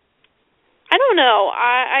 I don't know.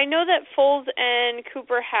 I know that Foles and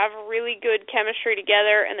Cooper have really good chemistry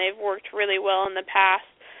together, and they've worked really well in the past.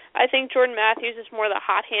 I think Jordan Matthews is more the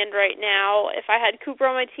hot hand right now. If I had Cooper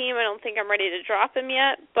on my team, I don't think I'm ready to drop him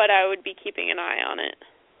yet, but I would be keeping an eye on it.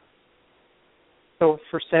 So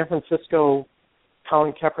for San Francisco,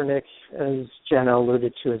 Colin Kaepernick, as Jenna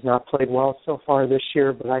alluded to, has not played well so far this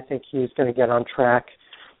year, but I think he's going to get on track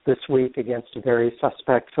this week against a very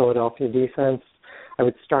suspect Philadelphia defense. I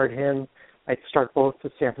would start him. I'd start both the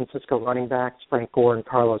San Francisco running backs, Frank Gore and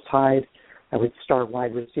Carlos Hyde. I would start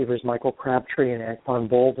wide receivers Michael Crabtree and Anquan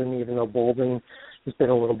Bolden, even though Bolden has been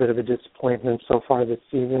a little bit of a disappointment so far this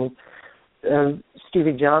season.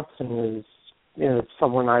 Stevie Johnson is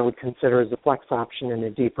someone I would consider as a flex option in a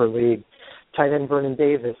deeper league. Tight end Vernon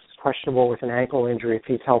Davis, questionable with an ankle injury. If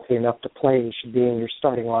he's healthy enough to play, he should be in your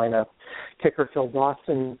starting lineup. Kicker Phil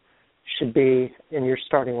Dawson should be in your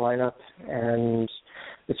starting lineup. And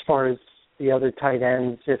as far as the other tight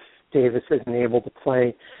ends, if Davis isn't able to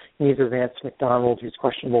play, neither Vance McDonald, who's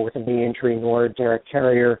questionable with a knee injury, nor Derek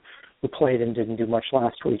Carrier, who played and didn't do much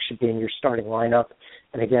last week, should be in your starting lineup.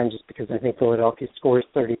 And again, just because I think Philadelphia scores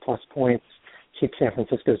 30-plus points, keep San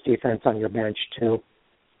Francisco's defense on your bench, too.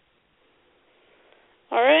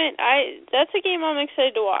 All right. That's a game I'm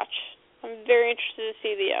excited to watch. I'm very interested to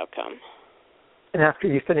see the outcome. And after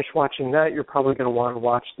you finish watching that, you're probably going to want to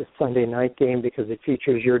watch the Sunday night game because it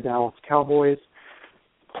features your Dallas Cowboys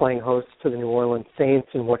playing host to the New Orleans Saints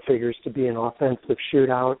in what figures to be an offensive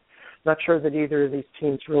shootout. Not sure that either of these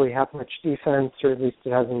teams really have much defense, or at least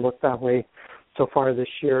it hasn't looked that way so far this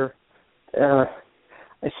year.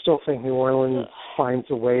 I still think New Orleans finds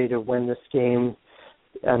a way to win this game.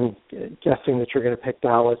 I'm guessing that you're going to pick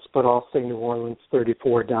Dallas, but I'll say New Orleans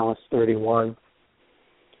 34, Dallas 31.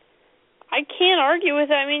 I can't argue with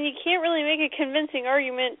that. I mean, you can't really make a convincing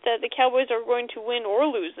argument that the Cowboys are going to win or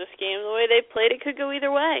lose this game. The way they played, it could go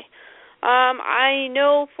either way. I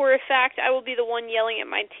know for a fact I will be the one yelling at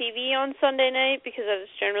my TV on Sunday night because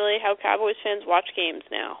that's generally how Cowboys fans watch games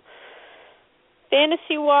now.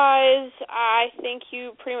 Fantasy-wise, I think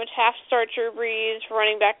you pretty much have to start Drew Brees,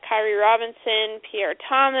 running back Kyrie Robinson, Pierre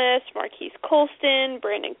Thomas, Marquise Colston,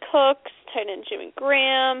 Brandon Cooks, tight end Jimmy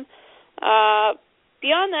Graham.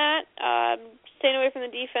 Beyond that, staying away from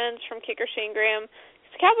the defense, from kicker Shane Graham.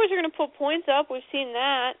 The Cowboys are going to put points up. We've seen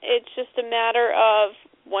that. It's just a matter of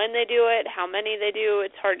when they do it, how many they do.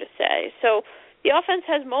 It's hard to say. So the offense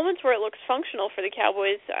has moments where it looks functional for the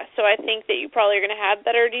Cowboys, so I think that you probably are going to have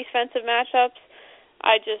better defensive matchups.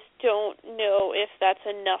 I just don't know if that's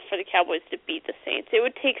enough for the Cowboys to beat the Saints. It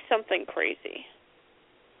would take something crazy.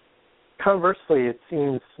 Conversely, it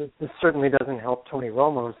seems this certainly doesn't help Tony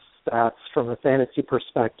Romo's stats from a fantasy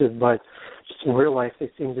perspective, but just in real life they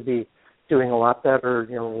seem to be doing a lot better,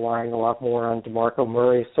 relying a lot more on DeMarco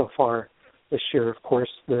Murray so far this year. Of course,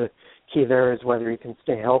 the key there is whether he can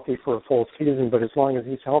stay healthy for a full season, but as long as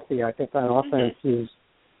he's healthy, I think that offense is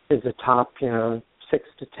a top, 6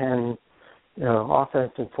 to 10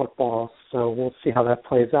 offense in football, so we'll see how that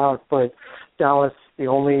plays out. But Dallas, the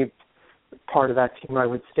only part of that team I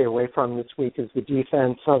would stay away from this week is the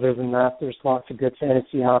defense. Other than that, there's lots of good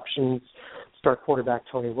fantasy options. Start quarterback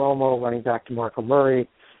Tony Romo, running back DeMarco Murray,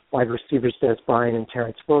 wide receivers Des Bryant and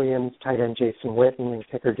Terrence Williams, tight end Jason Witten, and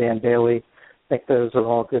kicker Dan Bailey. I think those are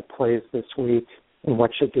all good plays this week in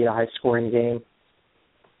what should be a high-scoring game.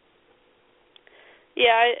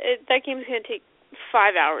 Yeah, that game's going to take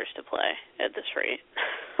 5 hours to play at this rate.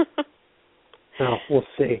 Well, we'll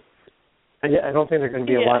see. I don't think there are going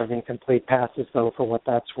to be a lot of incomplete passes, though, for what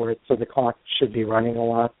that's worth, so the clock should be running a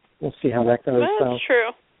lot. We'll see how that goes.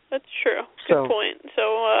 That's true. Good point.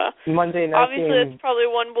 So Monday night obviously game, that's probably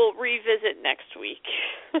one we'll revisit next week.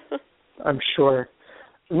 I'm sure.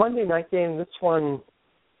 The Monday night game, this one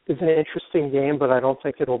is an interesting game, but I don't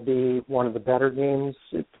think it'll be one of the better games.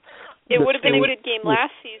 It would have been a good game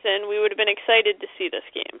last season. We would have been excited to see this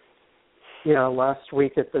game. Yeah, last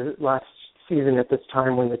season at this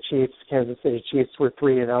time when the Kansas City Chiefs were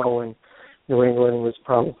 3-0 and New England was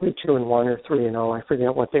probably 2-1 or 3-0. I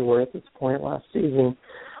forget what they were at this point last season.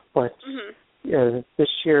 But this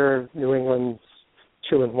year, New England's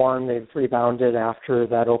 2-1. They've rebounded after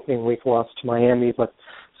that opening week loss to Miami, but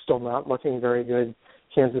still not looking very good.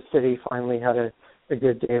 Kansas City finally had a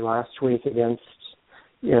good day last week against,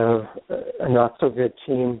 a not so good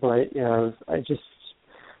team, but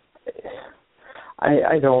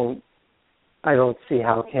I don't see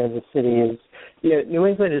how Kansas City is. New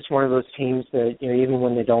England is one of those teams that even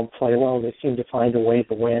when they don't play well, they seem to find a way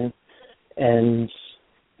to win, and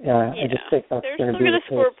I just think that's going to be the case. They're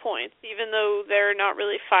still going to score points, even though they're not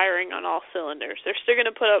really firing on all cylinders. They're still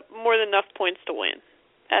going to put up more than enough points to win,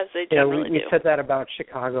 as they generally do. We said that about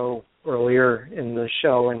Chicago earlier in the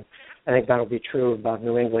show, and I think that'll be true about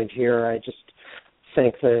New England here. I just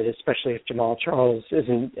think that, especially if Jamal Charles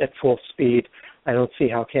isn't at full speed, I don't see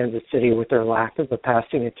how Kansas City, with their lack of a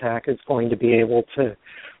passing attack, is going to be able to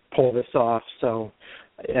pull this off. So,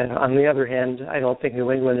 on the other hand, I don't think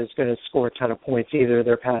New England is going to score a ton of points either.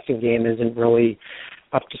 Their passing game isn't really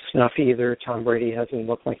up to snuff either. Tom Brady hasn't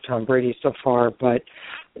looked like Tom Brady so far, but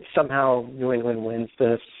somehow New England wins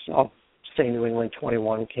this. I'll say New England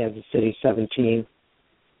 21, Kansas City 17.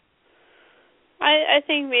 I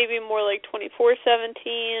think maybe more like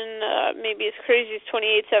 24-17, maybe as crazy as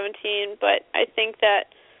 28-17, but I think that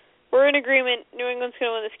we're in agreement. New England's going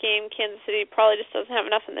to win this game. Kansas City probably just doesn't have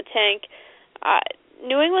enough in the tank.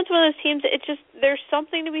 New England's one of those teams that there's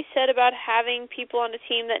something to be said about having people on the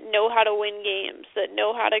team that know how to win games, that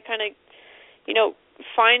know how to kind of,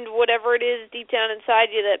 find whatever it is deep down inside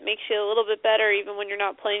you that makes you a little bit better even when you're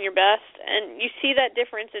not playing your best. And you see that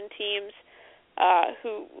difference in teams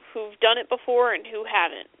who've done it before and who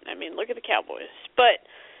haven't. I mean, look at the Cowboys. But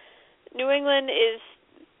New England is,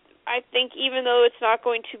 I think, even though it's not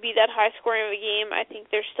going to be that high scoring of a game, I think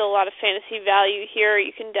there's still a lot of fantasy value here. You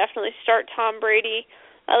can definitely start Tom Brady.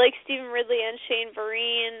 I like Stephen Ridley and Shane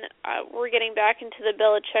Vereen. We're getting back into the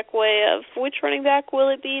Belichick way of which running back will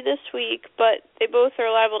it be this week, but they both are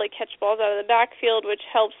liable to catch balls out of the backfield, which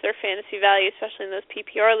helps their fantasy value, especially in those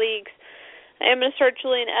PPR leagues. I am going to start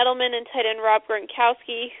Julian Edelman and tight end Rob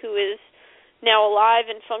Gronkowski, who is now alive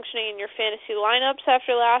and functioning in your fantasy lineups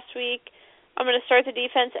after last week. I'm going to start the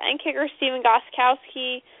defense and kicker Steven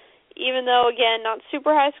Gostkowski, even though, again, not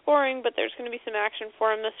super high scoring, but there's going to be some action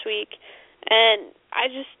for him this week. And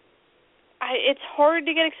it's hard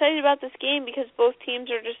to get excited about this game because both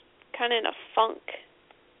teams are just kind of in a funk.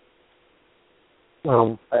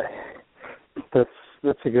 Well,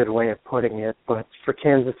 that's a good way of putting it. But for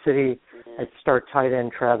Kansas City, I'd start tight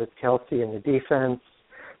end Travis Kelce in the defense.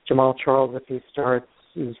 Jamal Charles, if he starts,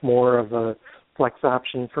 is more of a flex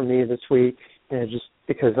option for me this week, just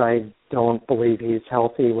because I don't believe he's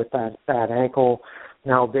healthy with that bad ankle.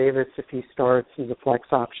 Now Davis, if he starts, is a flex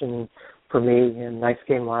option for me. And nice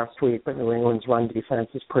game last week, but New England's run defense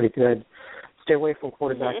is pretty good. Stay away from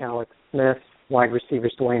quarterback Alex Smith, wide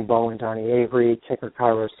receivers Dwayne Bowe and Donnie Avery, kicker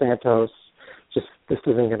Cairo Santos. This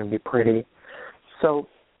isn't going to be pretty. So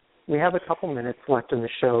we have a couple minutes left in the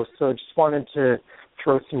show, so just wanted to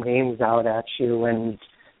throw some names out at you and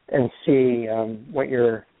see what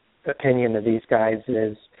your opinion of these guys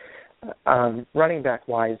is. Running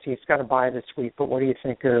back-wise, he's got a bye this week, but what do you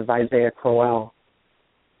think of Isaiah Crowell?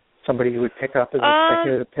 Somebody you would pick up as a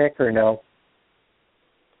speculative pick or no?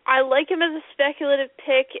 I like him as a speculative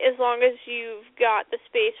pick as long as you've got the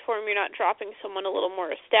space for him. You're not dropping someone a little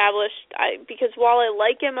more established. Because while I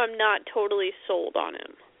like him, I'm not totally sold on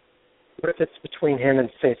him. What if it's between him and,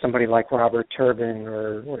 say, somebody like Robert Turbin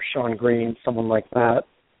or Sean Green, someone like that,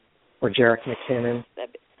 or Jerick McKinnon?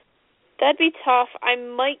 That'd be tough. I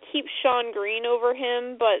might keep Sean Green over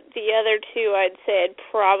him, but the other two, I'd say I'd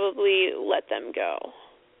probably let them go.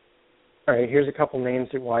 All right, here's a couple names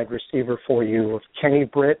at wide receiver for you. Kenny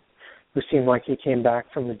Britt, who seemed like he came back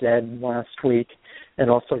from the dead last week, and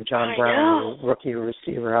also John Brown, a rookie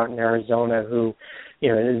receiver out in Arizona, who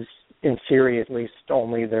is, in theory at least,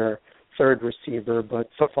 only their third receiver, but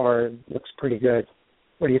so far looks pretty good.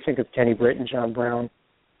 What do you think of Kenny Britt and John Brown?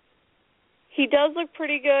 He does look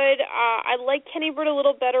pretty good. I like Kenny Britt a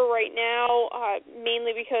little better right now,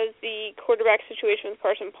 mainly because the quarterback situation with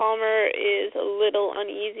Carson Palmer is a little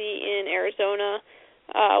uneasy in Arizona.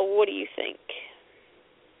 What do you think?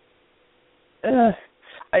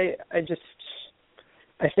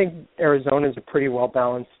 I think Arizona's a pretty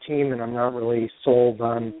well-balanced team, and I'm not really sold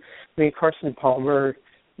on. Carson Palmer,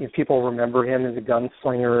 people remember him as a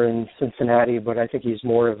gunslinger in Cincinnati, but I think he's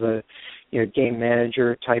more of a game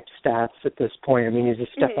manager type stats at this point. I mean, he's a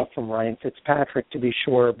step up from Ryan Fitzpatrick, to be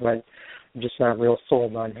sure, but I'm just not real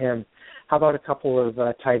sold on him. How about a couple of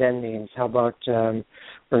tight end names? How about,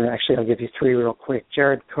 actually I'll give you three real quick.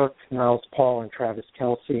 Jared Cook, Niles Paul, and Travis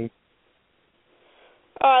Kelce.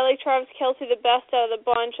 I like Travis Kelce the best out of the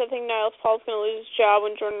bunch. I think Niles Paul's going to lose his job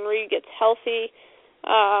when Jordan Reed gets healthy.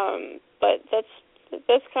 But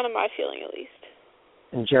that's kind of my feeling, at least.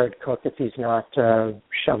 And Jared Cook, if he's not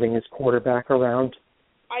shoving his quarterback around.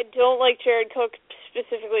 I don't like Jared Cook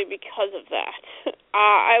specifically because of that.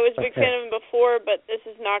 I was a big fan of him before, but this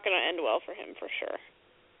is not going to end well for him for sure.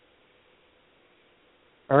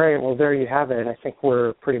 All right, well, there you have it. I think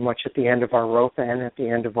we're pretty much at the end of our rope and at the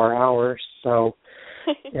end of our hour. So,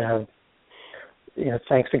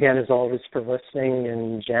 thanks again, as always, for listening.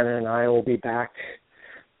 And Jana and I will be back,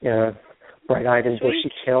 bright-eyed and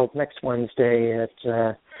bushy-tailed next Wednesday at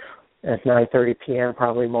 9:30 p.m.,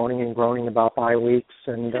 probably moaning and groaning about bye weeks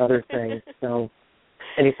and other things. So,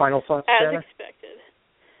 any final thoughts, Jana? As expected.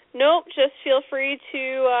 Nope, just feel free to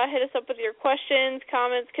hit us up with your questions,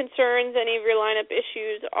 comments, concerns, any of your lineup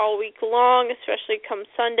issues all week long, especially come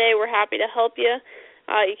Sunday. We're happy to help you.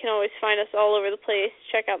 You can always find us all over the place.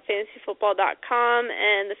 Check out fantasyfootball.com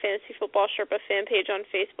and the Fantasy Football Sherpa fan page on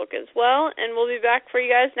Facebook as well. And we'll be back for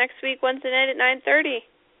you guys next week, Wednesday night at 9:30.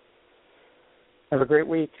 Have a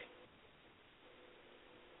great week.